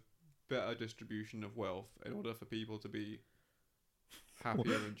kind of better distribution of wealth in order for people to be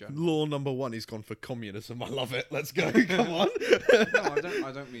happier in general. Law number 1 is gone for communism. I love it. Let's go. Come on. No,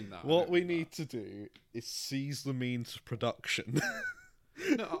 I don't mean that. What we need to do is seize the means of production.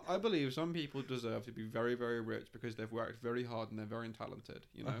 No, I believe some people deserve to be very, very rich because they've worked very hard and they're very talented.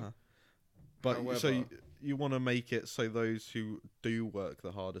 You know. But However, so you want to make it so those who do work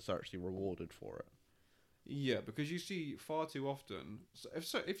the hardest are actually rewarded for it. yeah, because you see far too often.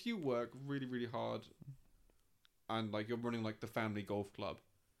 If you work really, really hard, and like you're running like the family golf club,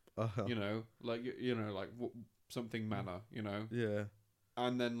 you know, like something manor, you know, Yeah.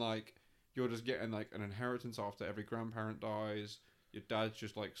 and then like you're just getting like an inheritance after every grandparent dies. Your dad's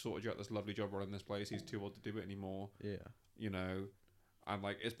just like sorted you out this lovely job running this place. He's too old to do it anymore. Yeah. You know. And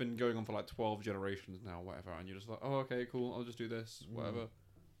like it's been going on for like 12 generations now, whatever, and you're just like, oh, okay, cool, I'll just do this, whatever.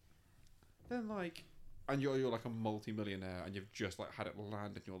 Then like, and you're like a multi-millionaire, and you've just like had it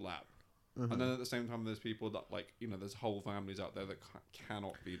land in your lap. And then at the same time, there's people that like, you know, there's whole families out there that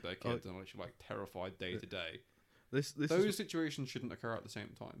cannot feed their kids and are actually like terrified day to day. Those situations shouldn't occur at the same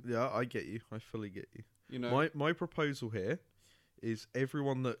time. Yeah, I get you. I fully get you. You know, My proposal here is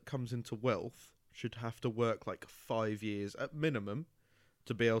everyone that comes into wealth should have to work like 5 years at minimum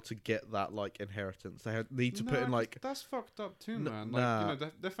to be able to get that like inheritance. They need to put in like that's fucked up too, man. Like you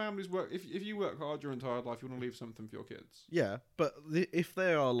know, their families work. If you work hard your entire life, you want to leave something for your kids. yeah, but if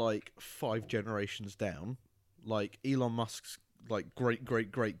they are like 5 generations down, like Elon Musk's like great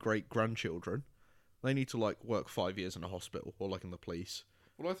grandchildren, they need to like work 5 years in a hospital or like in the police.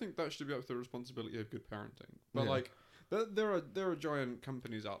 Well, I think that should be up to the responsibility of good parenting. But Yeah. like, there are giant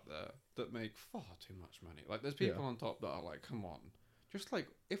companies out there that make far too much money. Like, there's people on top that are like, come on. Just like,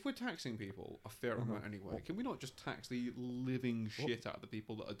 if we're taxing people a fair amount anyway, can we not just tax the living shit out of the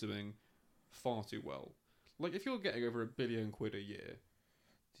people that are doing far too well? Like, if you're getting over £1 billion a year,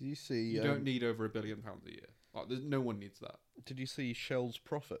 Did you see? you don't need over £1 billion a year. Like, no one needs that. Did you see Shell's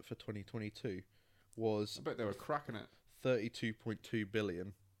profit for 2022 was I bet they were cracking it. 32.2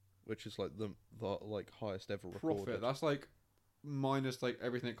 billion, which is like the like highest ever recorded. Profit. That's like minus like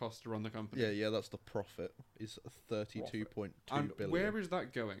everything it costs to run the company. Yeah, that's the profit. Is 32.2 And billion. where is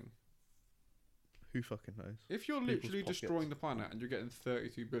that going? Who fucking knows? If you're People's literally pockets. destroying the planet and you're getting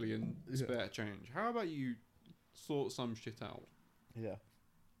 32 billion spare change, how about you sort some shit out? Yeah.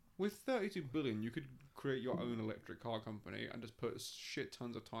 With 32 billion, you could create your own electric car company and just put shit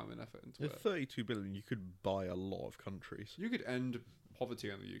tons of time and effort into With it. 32 billion, you could buy a lot of countries. You could end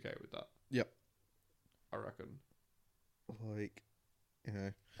poverty in the UK with that. Yep. I reckon. Like, you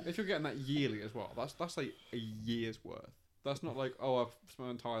know. If you're getting that yearly as well, that's like a year's worth. That's not like, oh, I've spent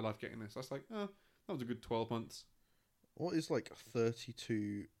my entire life getting this. That's like, that was a good 12 months. What is like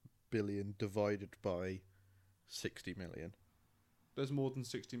 32 billion divided by 60 million? There's more than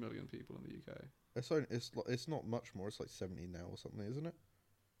 60 million people in the UK. It's not much more. It's like 70 now or something, isn't it?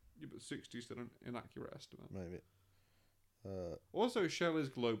 Yeah, but 60 is still an inaccurate estimate. Maybe. Also, Shell is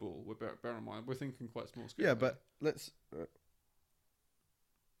global. Bear in mind, we're thinking quite small scale. Yeah, there. but let's.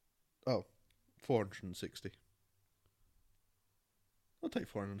 460. I'll take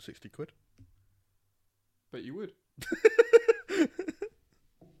 460 quid. Bet you would.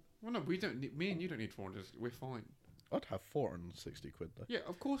 Well, no, we don't. Me and you don't need 400. We're fine. I'd have 460 quid though. Yeah,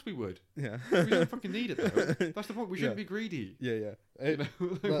 of course we would. Yeah. We don't fucking need it though. That's the point. We shouldn't Yeah. be greedy. Yeah. You know?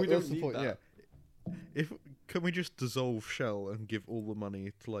 Like, we That's don't the need point. that. Yeah. Can we just dissolve Shell and give all the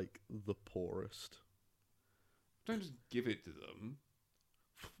money to like the poorest? Don't just give it to them.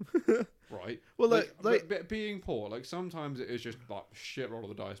 Right. Well, but being poor, like sometimes it is just like shit. Roll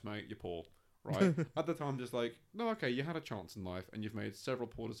of the dice, mate. You're poor. Right. At the time, just like no, okay, you had a chance in life, and you've made several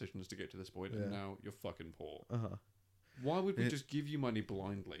poor decisions to get to this point, and now you're fucking poor. Why would we just give you money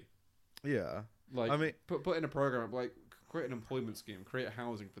blindly? Yeah. Like, I mean, put in a program, like create an employment scheme, create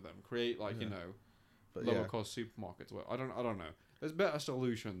housing for them, create like but lower cost supermarkets. I don't know. There's better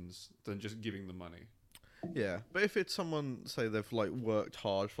solutions than just giving them money. Yeah, but if it's someone, say they've like worked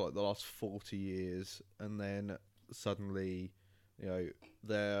hard for like the last 40 years, and then suddenly, You know,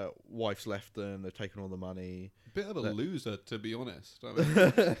 their wife's left them. They've taken all the money. Bit of a That- loser, to be honest. I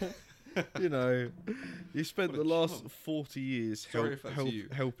mean, You know, you spent What the a last chump. 40 years Sorry if that's you.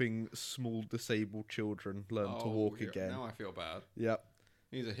 helping small disabled children learn to walk yeah, again. Now I feel bad. Yep.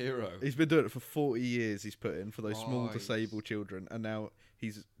 He's a hero. He's been doing it for 40 years, he's put in for those small Right. disabled children, and now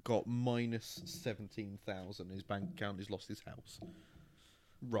he's got minus 17,000 in his bank account. He's lost his house.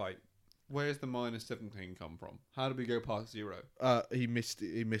 Right. Where's the minus 17 come from? How did we go past zero? He missed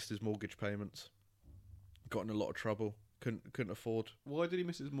his mortgage payments. Got in a lot of trouble. Couldn't afford. Why did he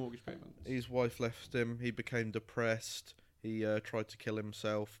miss his mortgage payments? His wife left him. He became depressed. He tried to kill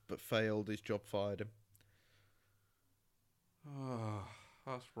himself, but failed. His job fired him. Ah,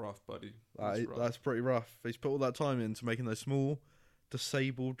 that's rough, buddy. That's pretty rough. He's put all that time into making those small,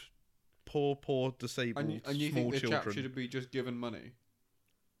 disabled, poor disabled And you small think the chap children. should be just given money?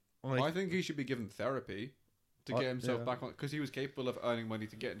 I think he should be given therapy to get himself back on, because he was capable of earning money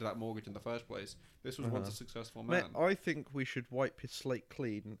to get into that mortgage in the first place. This was once a successful man. Mate, I think we should wipe his slate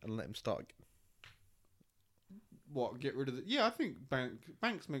clean and let him start again. What? Get rid of the? Yeah, I think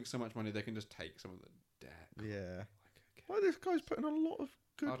banks make so much money they can just take some of the debt. Yeah. Like, Well, this guy's putting a lot of I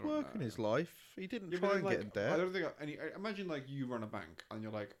good don't work in know. his life. He didn't Yeah, try but and then, get in debt. I don't think imagine like you run a bank and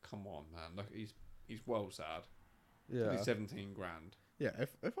you're like, come on, man, like he's well sad. Yeah. He's 17 grand. Yeah,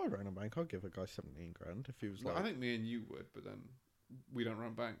 if I ran a bank, I'd give a guy 17 grand if he was Well, like... I think me and you would, but then we don't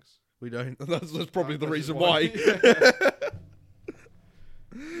run banks. We don't. That's probably the Which is reason why.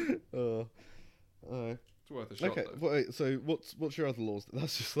 It's worth a shot. Okay. Though. Wait, so what's your other laws?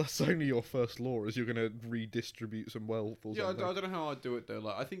 That's only your first law. Is you're gonna redistribute some wealth or Yeah, I something? don't know how I'd do it though.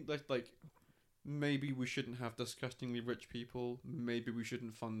 Like, I think like maybe we shouldn't have disgustingly rich people. Maybe we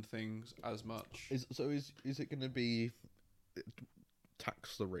shouldn't fund things as much. Is it gonna be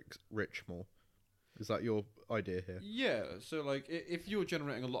tax the rich more? Is that your idea here? Yeah, so like if you're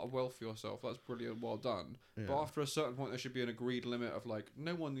generating a lot of wealth for yourself, that's brilliant, well done. Yeah. But after a certain point, there should be an agreed limit of like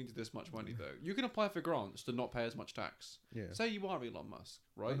no one needs this much money though. You can apply for grants to not pay as much tax. Yeah. Say you are Elon Musk,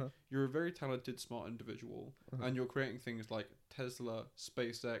 right? Uh-huh. You're a very talented, smart individual, and you're creating things like Tesla,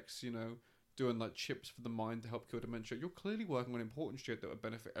 SpaceX. You know, doing like chips for the mind to help cure dementia. You're clearly working on important shit that would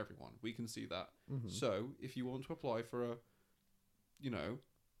benefit everyone. We can see that. Mm-hmm. So if you want to apply for a, you know.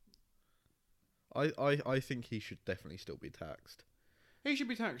 I think he should definitely still be taxed. He should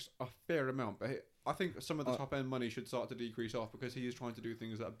be taxed a fair amount, but I think some of the top end money should start to decrease off because he is trying to do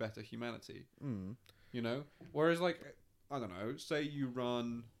things that better humanity. Mm. You know? Whereas, like, I don't know, say you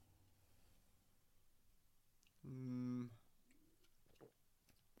run.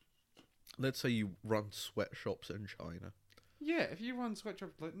 Let's say you run sweatshops in China. Yeah, if you run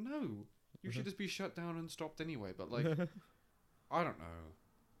sweatshops, like, no. You should just be shut down and stopped anyway, but, like, I don't know.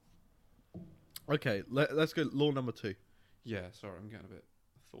 Okay, let's go. Law number 2. Yeah, sorry, I'm getting a bit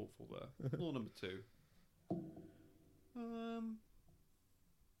thoughtful there. Law number 2.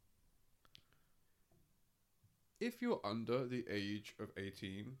 If you're under the age of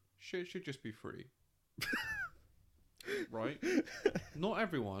 18, shit should just be free. Right? Not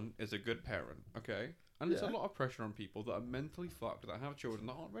everyone is a good parent, okay? And there's a Yeah. lot of pressure on people that are mentally fucked, that have children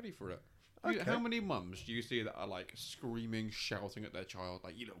that aren't ready for it. Okay. How many mums do you see that are like screaming, shouting at their child,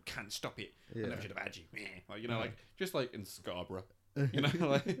 like, you know, can't stop it. Yeah. I never should have had you. Meh. Like, you know, like, just like in Scarborough. You know,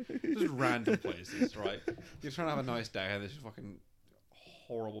 like, just random places, right? You're trying to have a nice day and there's just fucking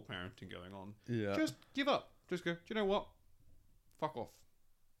horrible parenting going on. Yeah. Just give up. Just go, do you know what? Fuck off.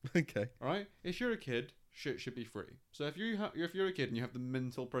 Okay. Alright? If you're a kid, shit should be free. So if you're a kid and you have the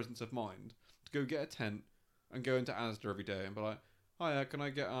mental presence of mind to go get a tent and go into Asda every day and be like, hiya, can I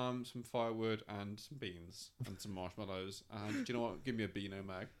get some firewood and some beans and some marshmallows? And do you know what? Give me a Beano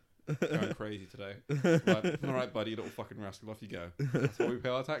mag. Going crazy today. Right, all right, buddy, you little fucking rascal, off you go. That's why we pay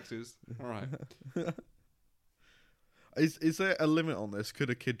our taxes. All right. Is there a limit on this?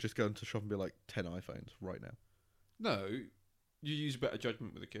 Could a kid just go into the shop and be like 10 iPhones right now? No, you use better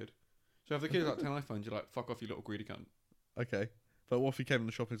judgment with a kid. So if the kid's like 10 iPhones, you're like, fuck off, you little greedy cunt. Okay. But what if he came in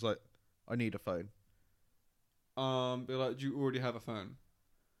the shop and he's like, I need a phone? Be like, do you already have a phone?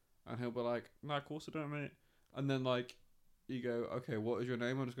 And he'll be like, no, of course I don't, mate. And then like, you go, okay, what is your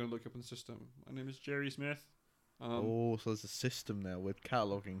name? I'm just going to look up in the system. My name is Jerry Smith. So there's a system now with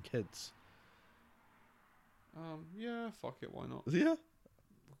cataloguing kids. Yeah, fuck it, why not? Yeah.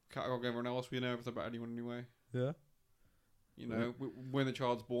 Catalogue everyone else, we know everything about anyone anyway. Yeah. You know, when the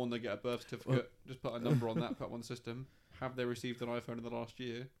child's born, they get a birth certificate. Just put a number on that, put one system. Have they received an iPhone in the last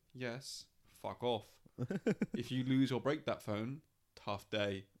year? Yes. Fuck off. If you lose or break that phone, tough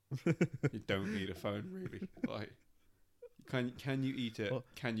day. You don't need a phone, really. Like, can you eat it? What?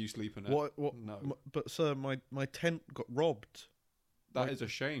 Can you sleep in it? What? No. But sir, my tent got robbed. That Like- is a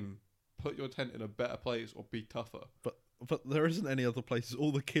shame. Put your tent in a better place or be tougher. But there isn't any other places.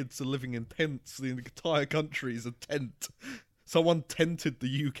 All the kids are living in tents. The entire country is a tent. Someone tented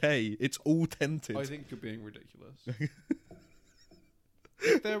the UK. It's all tented. I think you're being ridiculous.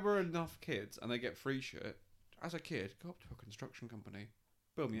 If there were enough kids and they get free shit, as a kid, go up to a construction company,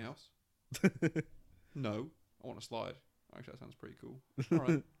 build me a house. No, I want a slide. Actually, that sounds pretty cool. All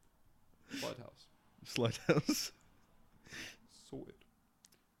right, slide house Slide house. sorted.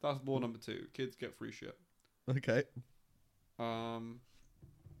 That's law number 2. Kids get free shit. Okay.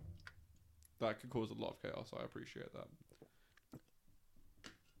 That could cause a lot of chaos. I appreciate that.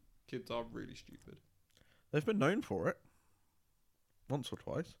 Kids are really stupid. They've been known for it. Once or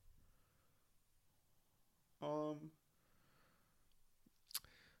twice.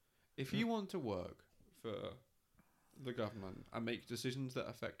 If you want to work for the government and make decisions that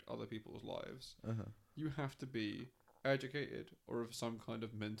affect other people's lives, Uh-huh. you have to be educated or of some kind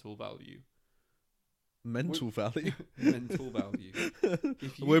of mental value. Mental value. Mental value.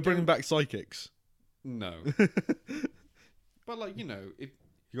 If you We're bringing don't- back psychics. No. But like, you know, if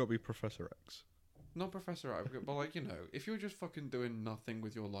You got to be Professor X. not Professor Advocate, but like, you know, if you're just fucking doing nothing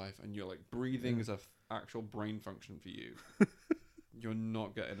with your life and you're like breathing Yeah. is a actual brain function for you, you're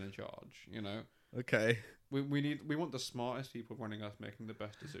not getting in charge, you know? Okay. We want the smartest people running us making the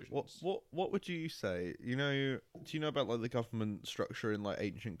best decisions. What would you say? Do you know about like the government structure in like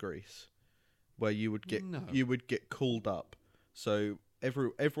ancient Greece, where you would get No. called up. So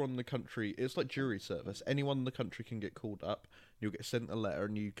everyone in the country, it's like jury service. Anyone in the country can get called up. You'll get sent a letter,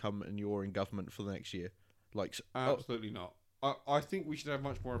 and you come and you're in government for the next year. Like Absolutely not. I think we should have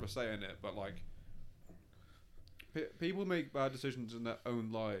much more of a say in it, but like, people make bad decisions in their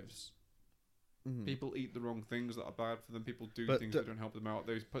own lives. mhm. People eat the wrong things that are bad for them. People do But things d- that don't help them out.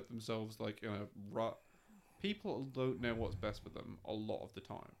 They put themselves like in a rut. People don't know what's best for them a lot of the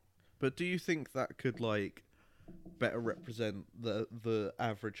time. But do you think that could like better represent the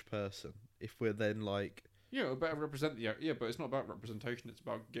average person if we're then like? Yeah, it better represent the but it's not about representation. It's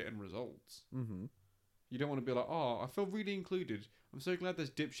about getting results. Mm-hmm. You don't want to be like, oh, I feel really included. I'm so glad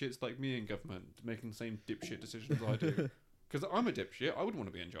there's dipshits like me in government making the same dipshit decisions I do. Because I'm a dipshit. I wouldn't want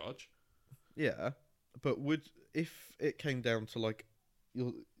to be in charge. Yeah, but if it came down to like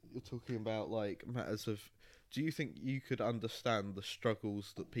you're talking about like matters of, do you think you could understand the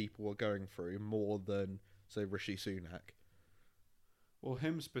struggles that people are going through more than say Rishi Sunak? Well,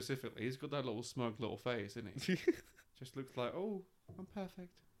 him specifically, he's got that little smug little face, isn't he? Just looks like, oh, I'm perfect.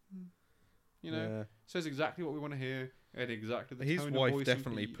 You know, Yeah. says exactly what we want to hear and exactly the His tone of wife voice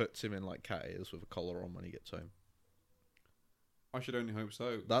definitely and beat. puts him in like cat ears with a collar on when he gets home. I should only hope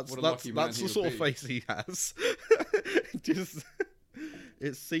so. That's What a that's lucky man that's he the would sort of be. face he has. Just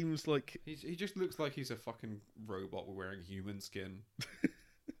it seems like He just looks like he's a fucking robot wearing human skin.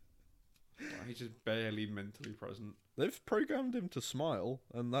 Like, he's just barely mentally present. they've programmed him to smile,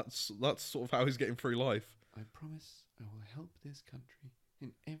 and that's sort of how he's getting through life. I promise I will help this country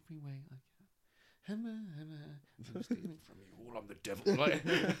in every way I can. Hammer, hammer, I'm stealing from you all. I'm the devil. Like,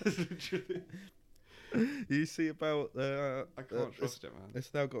 literally. You see about I can't it's, trust it, man.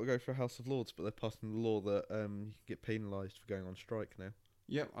 it's now got to go for House of Lords, but they're passing the law that you can get penalised for going on strike now.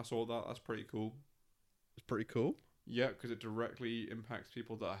 Yep, I saw that. That's pretty cool. It's pretty cool. Yeah, because it directly impacts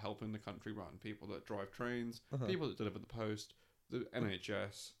people that are helping the country run. People that drive trains, Uh-huh. people that deliver the post, the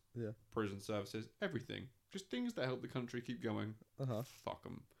NHS, Yeah. prison services, everything. Just things that help the country keep going. Uh-huh. Fuck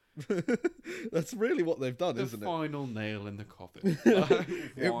them. That's really what they've done, The isn't it? final nail in the coffin. Why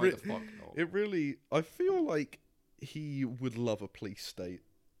the fuck not? It really, I feel like he would love a police state.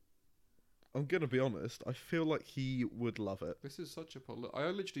 I'm gonna be honest. I feel like he would love it. This is such a I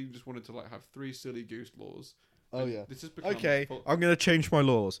literally just wanted to like have 3 silly goose laws. Oh and yeah. This has become Okay, full- I'm gonna change my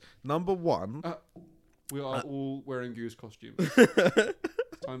laws. Number one. we are all wearing goose costumes.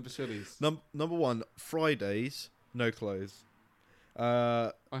 Time for sillies. Number one. Fridays, no clothes.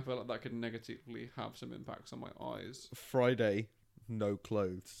 I feel like that could negatively have some impacts on my eyes. Friday, no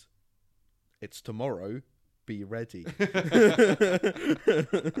clothes. It's tomorrow. Be ready.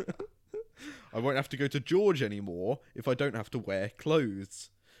 I won't have to go to George anymore if I don't have to wear clothes.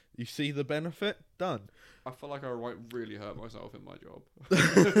 You see the benefit? Done. I feel like I might really hurt myself in my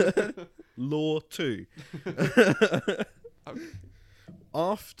job. Law 2. Okay.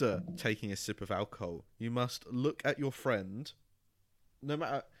 After taking a sip of alcohol, you must look at your friend. No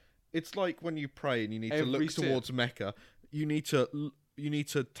matter, it's like when you pray and you need to Every look sip. towards Mecca. You need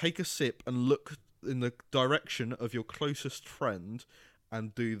to take a sip and look in the direction of your closest friend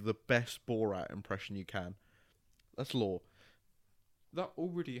and do the best Borat impression you can. That's law. That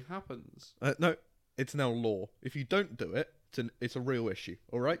already happens. No, it's now law. If you don't do it, It's a real issue.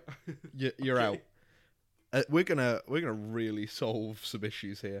 All right, you're Okay. out. We're gonna really solve some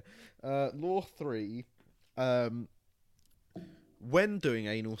issues here. Law 3. When doing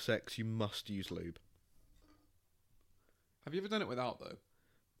anal sex, you must use lube. Have you ever done it without though?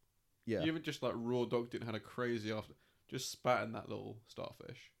 Yeah. You ever just like raw dogged it and had a crazy after, just spat in that little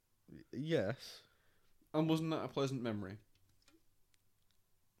starfish? Yes. And wasn't that a pleasant memory?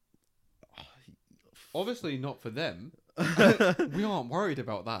 Obviously not for them. We aren't worried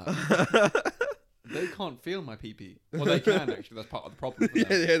about that. They can't feel my pee-pee. Well, they can actually. That's part of the problem for them.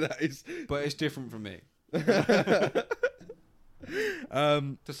 Yeah, that is. But it's different from me. To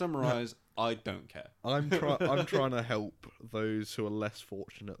summarise, I don't care. I'm trying to help those who are less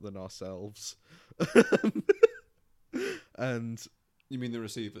fortunate than ourselves, and You mean the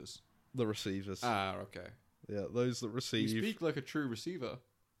receivers? the receivers. Ah, okay. Yeah, those that You receive. speak like a true receiver.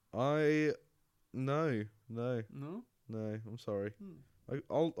 No. No? I'm sorry.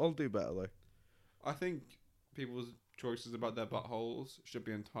 I'll do better though. I think people's choices about their buttholes should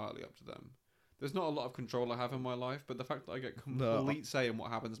be entirely up to them. There's not a lot of control I have in my life, but the fact that I get complete say in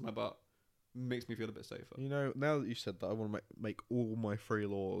what happens in my butt makes me feel a bit safer. You know, now that you said that, I want to make all my free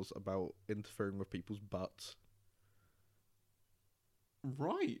laws about interfering with people's butts.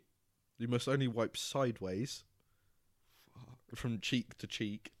 Right. You must only wipe sideways, Fuck. from cheek to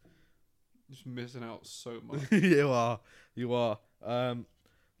cheek. Just missing out so much. You are.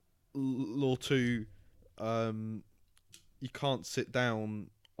 Law 2, you can't sit down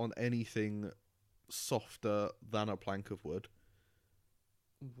on anything softer than a plank of wood.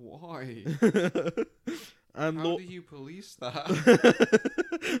 Why? And How law do you police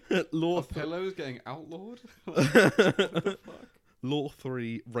that? law Are pillows getting outlawed? What th- the fuck? Law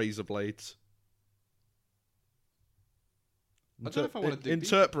 3, razor blades. I don't know if I wanna dig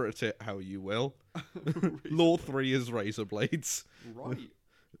interpret it how you will. Law 3 is razor blades. Right.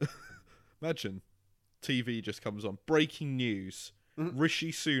 Imagine, TV just comes on. Breaking news.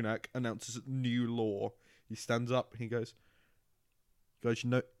 Rishi Sunak announces a new law. He stands up and he goes, "Guys,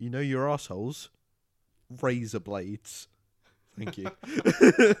 you know your assholes? Razor blades." Thank you.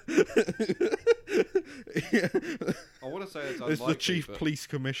 I want to say it's It's the unlikely, chief but- police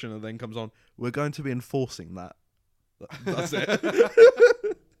commissioner then comes on. "We're going to be enforcing that." That's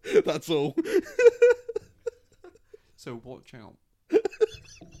it. That's all. So watch out.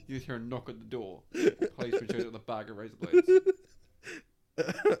 You hear a knock at the door. Policeman shows up with a bag of razor blades.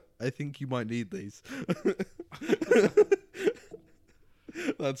 I think you might need these.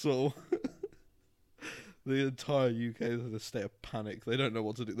 That's all. The entire UK is in a state of panic. They don't know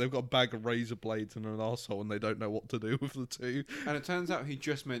what to do. They've got a bag of razor blades and an arsehole and they don't know what to do with the two. And it turns out he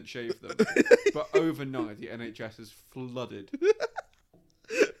just meant shave them. But overnight, the NHS is flooded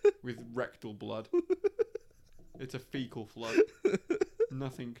with rectal blood. It's a fecal flood.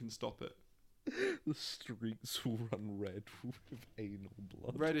 Nothing can stop it. The streets will run red with anal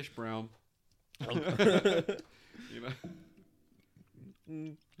blood. Reddish brown. You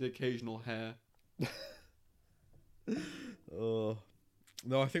know, the occasional hair. Oh.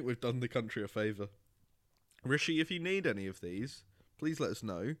 No, I think we've done the country a favour. Rishi, if you need any of these, please let us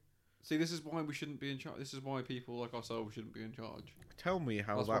know. See, this is why we shouldn't be in charge. This is why people like ourselves shouldn't be in charge. Tell me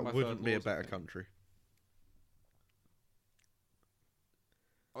how That's what my that wouldn't third be a law's better saying. country.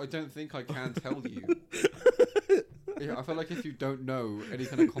 I don't think I can tell you. Yeah, I feel like if you don't know any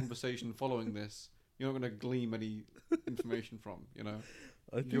kind of conversation following this, you're not going to glean any information from, you know?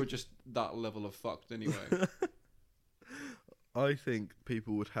 You're just that level of fucked anyway. I think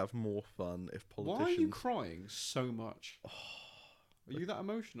people would have more fun if Why politicians... are you crying so much? Are you that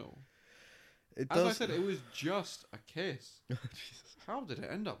emotional? It As I does... said, it was just a kiss. Jesus. How did it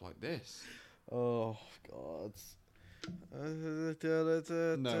end up like this? Oh, God.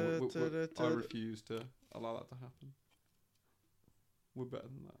 No, I refuse to allow that to happen. We're better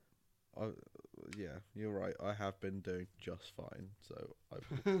than that. Yeah, you're right. I have been doing just fine. So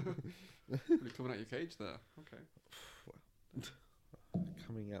Really coming out your cage there. Okay.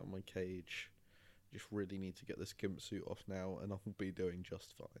 coming out of my cage. Just really need to get this gimp suit off now, and I'll be doing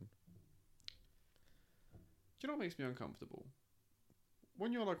just fine. Do you know what makes me uncomfortable?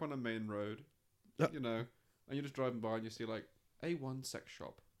 When you're like on a main road, you know, and you're just driving by and you see like A1 sex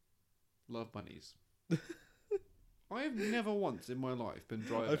shop, love bunnies. I have never once in my life been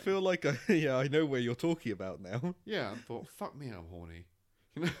driving. I feel like I know where you're talking about now. Yeah, I thought, fuck me, I'm horny.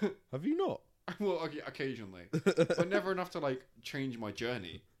 You know? Have you not? Well, occasionally, but never enough to like change my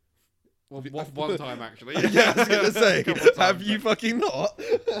journey. Well, one time actually. Yeah, I was gonna say, Couple of have times, you fucking not?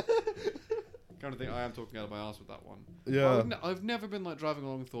 Kind of think I am talking out of my ass with that one. Yeah. I've never been like driving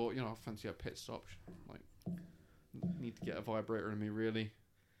along and thought, you know, I fancy a pit stop. Like, Need to get a vibrator in me, really.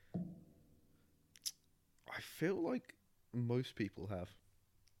 I feel like most people have.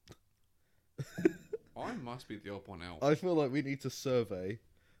 I must be the odd one out. I feel like we need to survey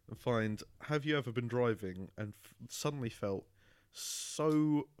and find, have you ever been driving and suddenly felt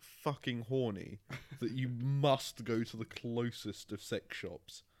so fucking horny that you must go to the closest of sex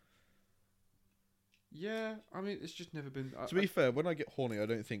shops? Yeah, I mean, it's just never been... To be fair, when I get horny, I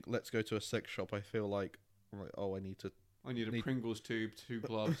don't think, let's go to a sex shop. I feel like, oh, I need a Pringles tube, 2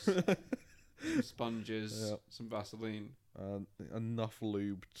 gloves, some sponges, some Vaseline. Enough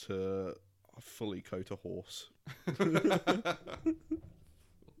lube to fully coat a horse. I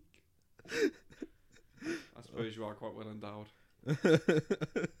suppose you are quite well endowed.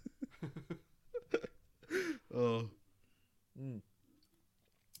 Oh.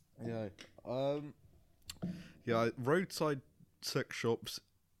 Yeah. Yeah, roadside sex shops.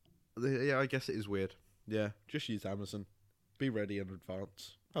 Yeah, I guess it is weird. Yeah, just use Amazon. Be ready in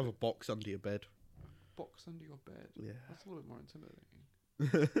advance. Have a box under your bed. Box under your bed? Yeah. That's a little bit more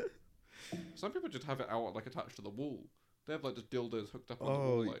intimidating. Some people just have it out, like, attached to the wall. They have, like, just dildos hooked up on the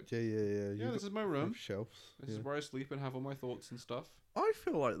wall. Like, yeah. This is my room. Shelves. This is where I sleep and have all my thoughts and stuff. I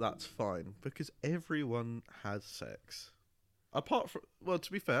feel like that's fine because everyone has sex. Apart from, well,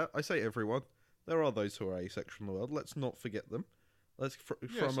 to be fair, I say everyone. There are those who are asexual in the world. Let's not forget them. Let's from a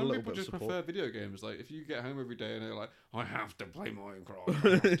little bit of support. Some people just prefer video games. Like, if you get home every day and they're like, I have to play Minecraft, I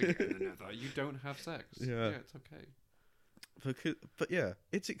have to get in the nether. You don't have sex. Yeah, it's okay. But yeah,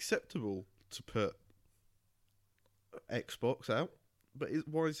 it's acceptable to put Xbox out. But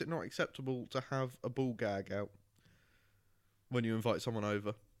why is it not acceptable to have a ball gag out when you invite someone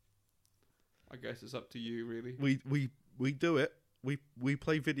over? I guess it's up to you, really. We do it. We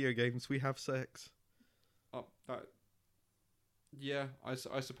play video games. We have sex. Yeah, I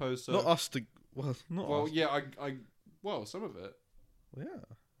suppose so. Not us to. Well, not well, us. yeah, well, some of it.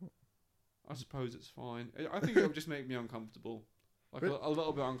 Yeah. I suppose it's fine. I think it would just make me uncomfortable. Like, a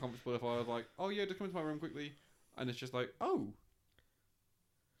little bit uncomfortable if I was like, oh yeah, just come into my room quickly. And it's just like, oh.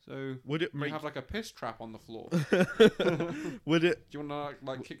 So, would it make... you have like a piss trap on the floor? Would it... Do you want to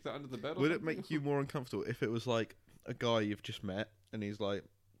like kick that under the bed or Would something? it make you more uncomfortable if it was like a guy you've just met and he's like,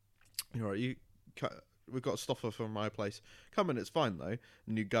 alright, we've got stuff from my place. Come in, it's fine though.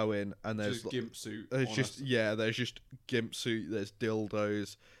 And you go in and there's... Just gimp suit. There's just gimp suit, there's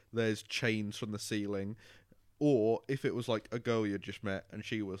dildos, there's chains from the ceiling. Or if it was like a girl you just met and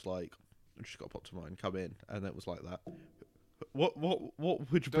she was like, she's got a pot to mine, come in, and it was like that. What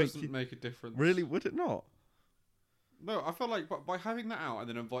would you Doesn't make a difference. Really, would it not? No, I feel like by having that out and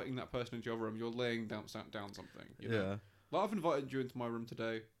then inviting that person into your room, you're laying down something. You know? Like, I've invited you into my room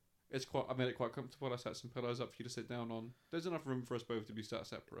today. I made it quite comfortable. I set some pillows up for you to sit down on. There's enough room for us both to be sat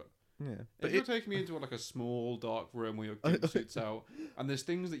separate. Yeah. If you're taking me into like a small dark room where your gimp suit's out, and there's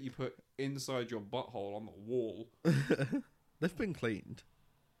things that you put inside your butthole on the wall. They've been cleaned.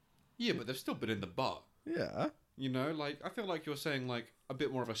 Yeah, but they've still been in the butt. Yeah. You know, like, I feel like you're saying like a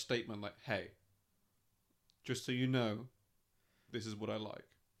bit more of a statement, like, hey, just so you know, this is what I like.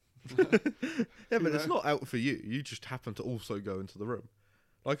 Yeah, but it's not out for you. You just happen to also go into the room.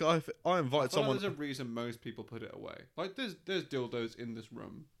 Like, I invite someone... There's a reason most people put it away. Like, there's dildos in this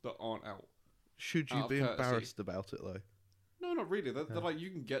room that aren't out. Should you be embarrassed about it, though? No, not really. They're like,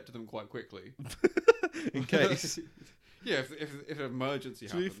 you can get to them quite quickly. In case. Yeah, if an emergency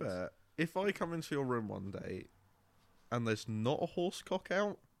happens. To be fair, if I come into your room one day and there's not a horse cock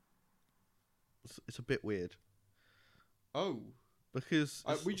out, it's a bit weird. Oh. Because...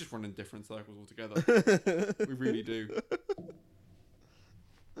 we just run in different circles altogether. We really do.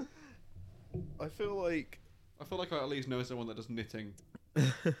 I feel like I at least know someone that does knitting.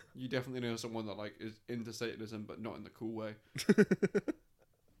 You definitely know someone that like is into Satanism, but not in the cool way.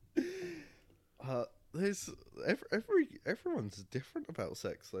 There's everyone's different about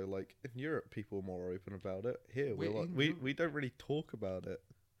sex though. Like in Europe, people are more open about it. Here, we don't really talk about it.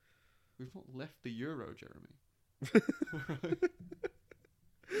 We've not left the Euro, Jeremy.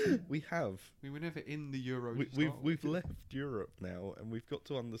 We have. We were never in the Euro. We've left Europe now, and we've got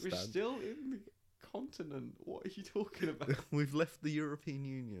to understand. We're still in the continent. What are you talking about? We've left the European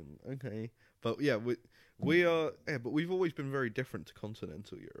Union. Okay, but yeah, we are. Yeah, but we've always been very different to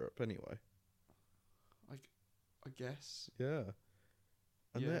continental Europe, anyway. I guess. Yeah,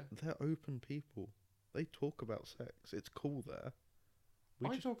 and yeah. they're open people. They talk about sex. It's cool there.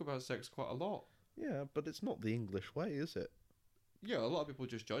 I talk about sex quite a lot. Yeah, but it's not the English way, is it? Yeah, a lot of people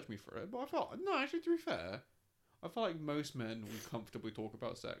just judge me for it, but I thought, no, actually, to be fair, I feel like most men will comfortably talk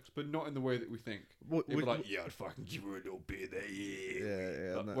about sex, but not in the way that we think. What, They'd be like, yeah, I'd fucking give her a little bit there, yeah.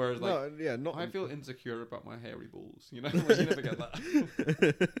 yeah. But No, whereas, like, no, yeah, not. I feel insecure about my hairy balls. You know, like, you never get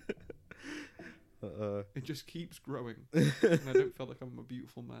that. It just keeps growing, and I don't feel like I'm a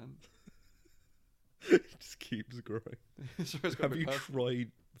beautiful man. It just keeps growing. So it's gotta Have be you perfect.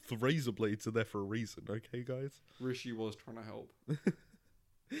 tried? The razor blades are there for a reason, okay, guys? Rishi was trying to help.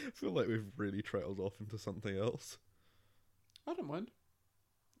 I feel like we've really trailed off into something else. I don't mind.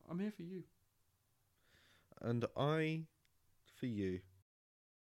 I'm here for you. And I, for you.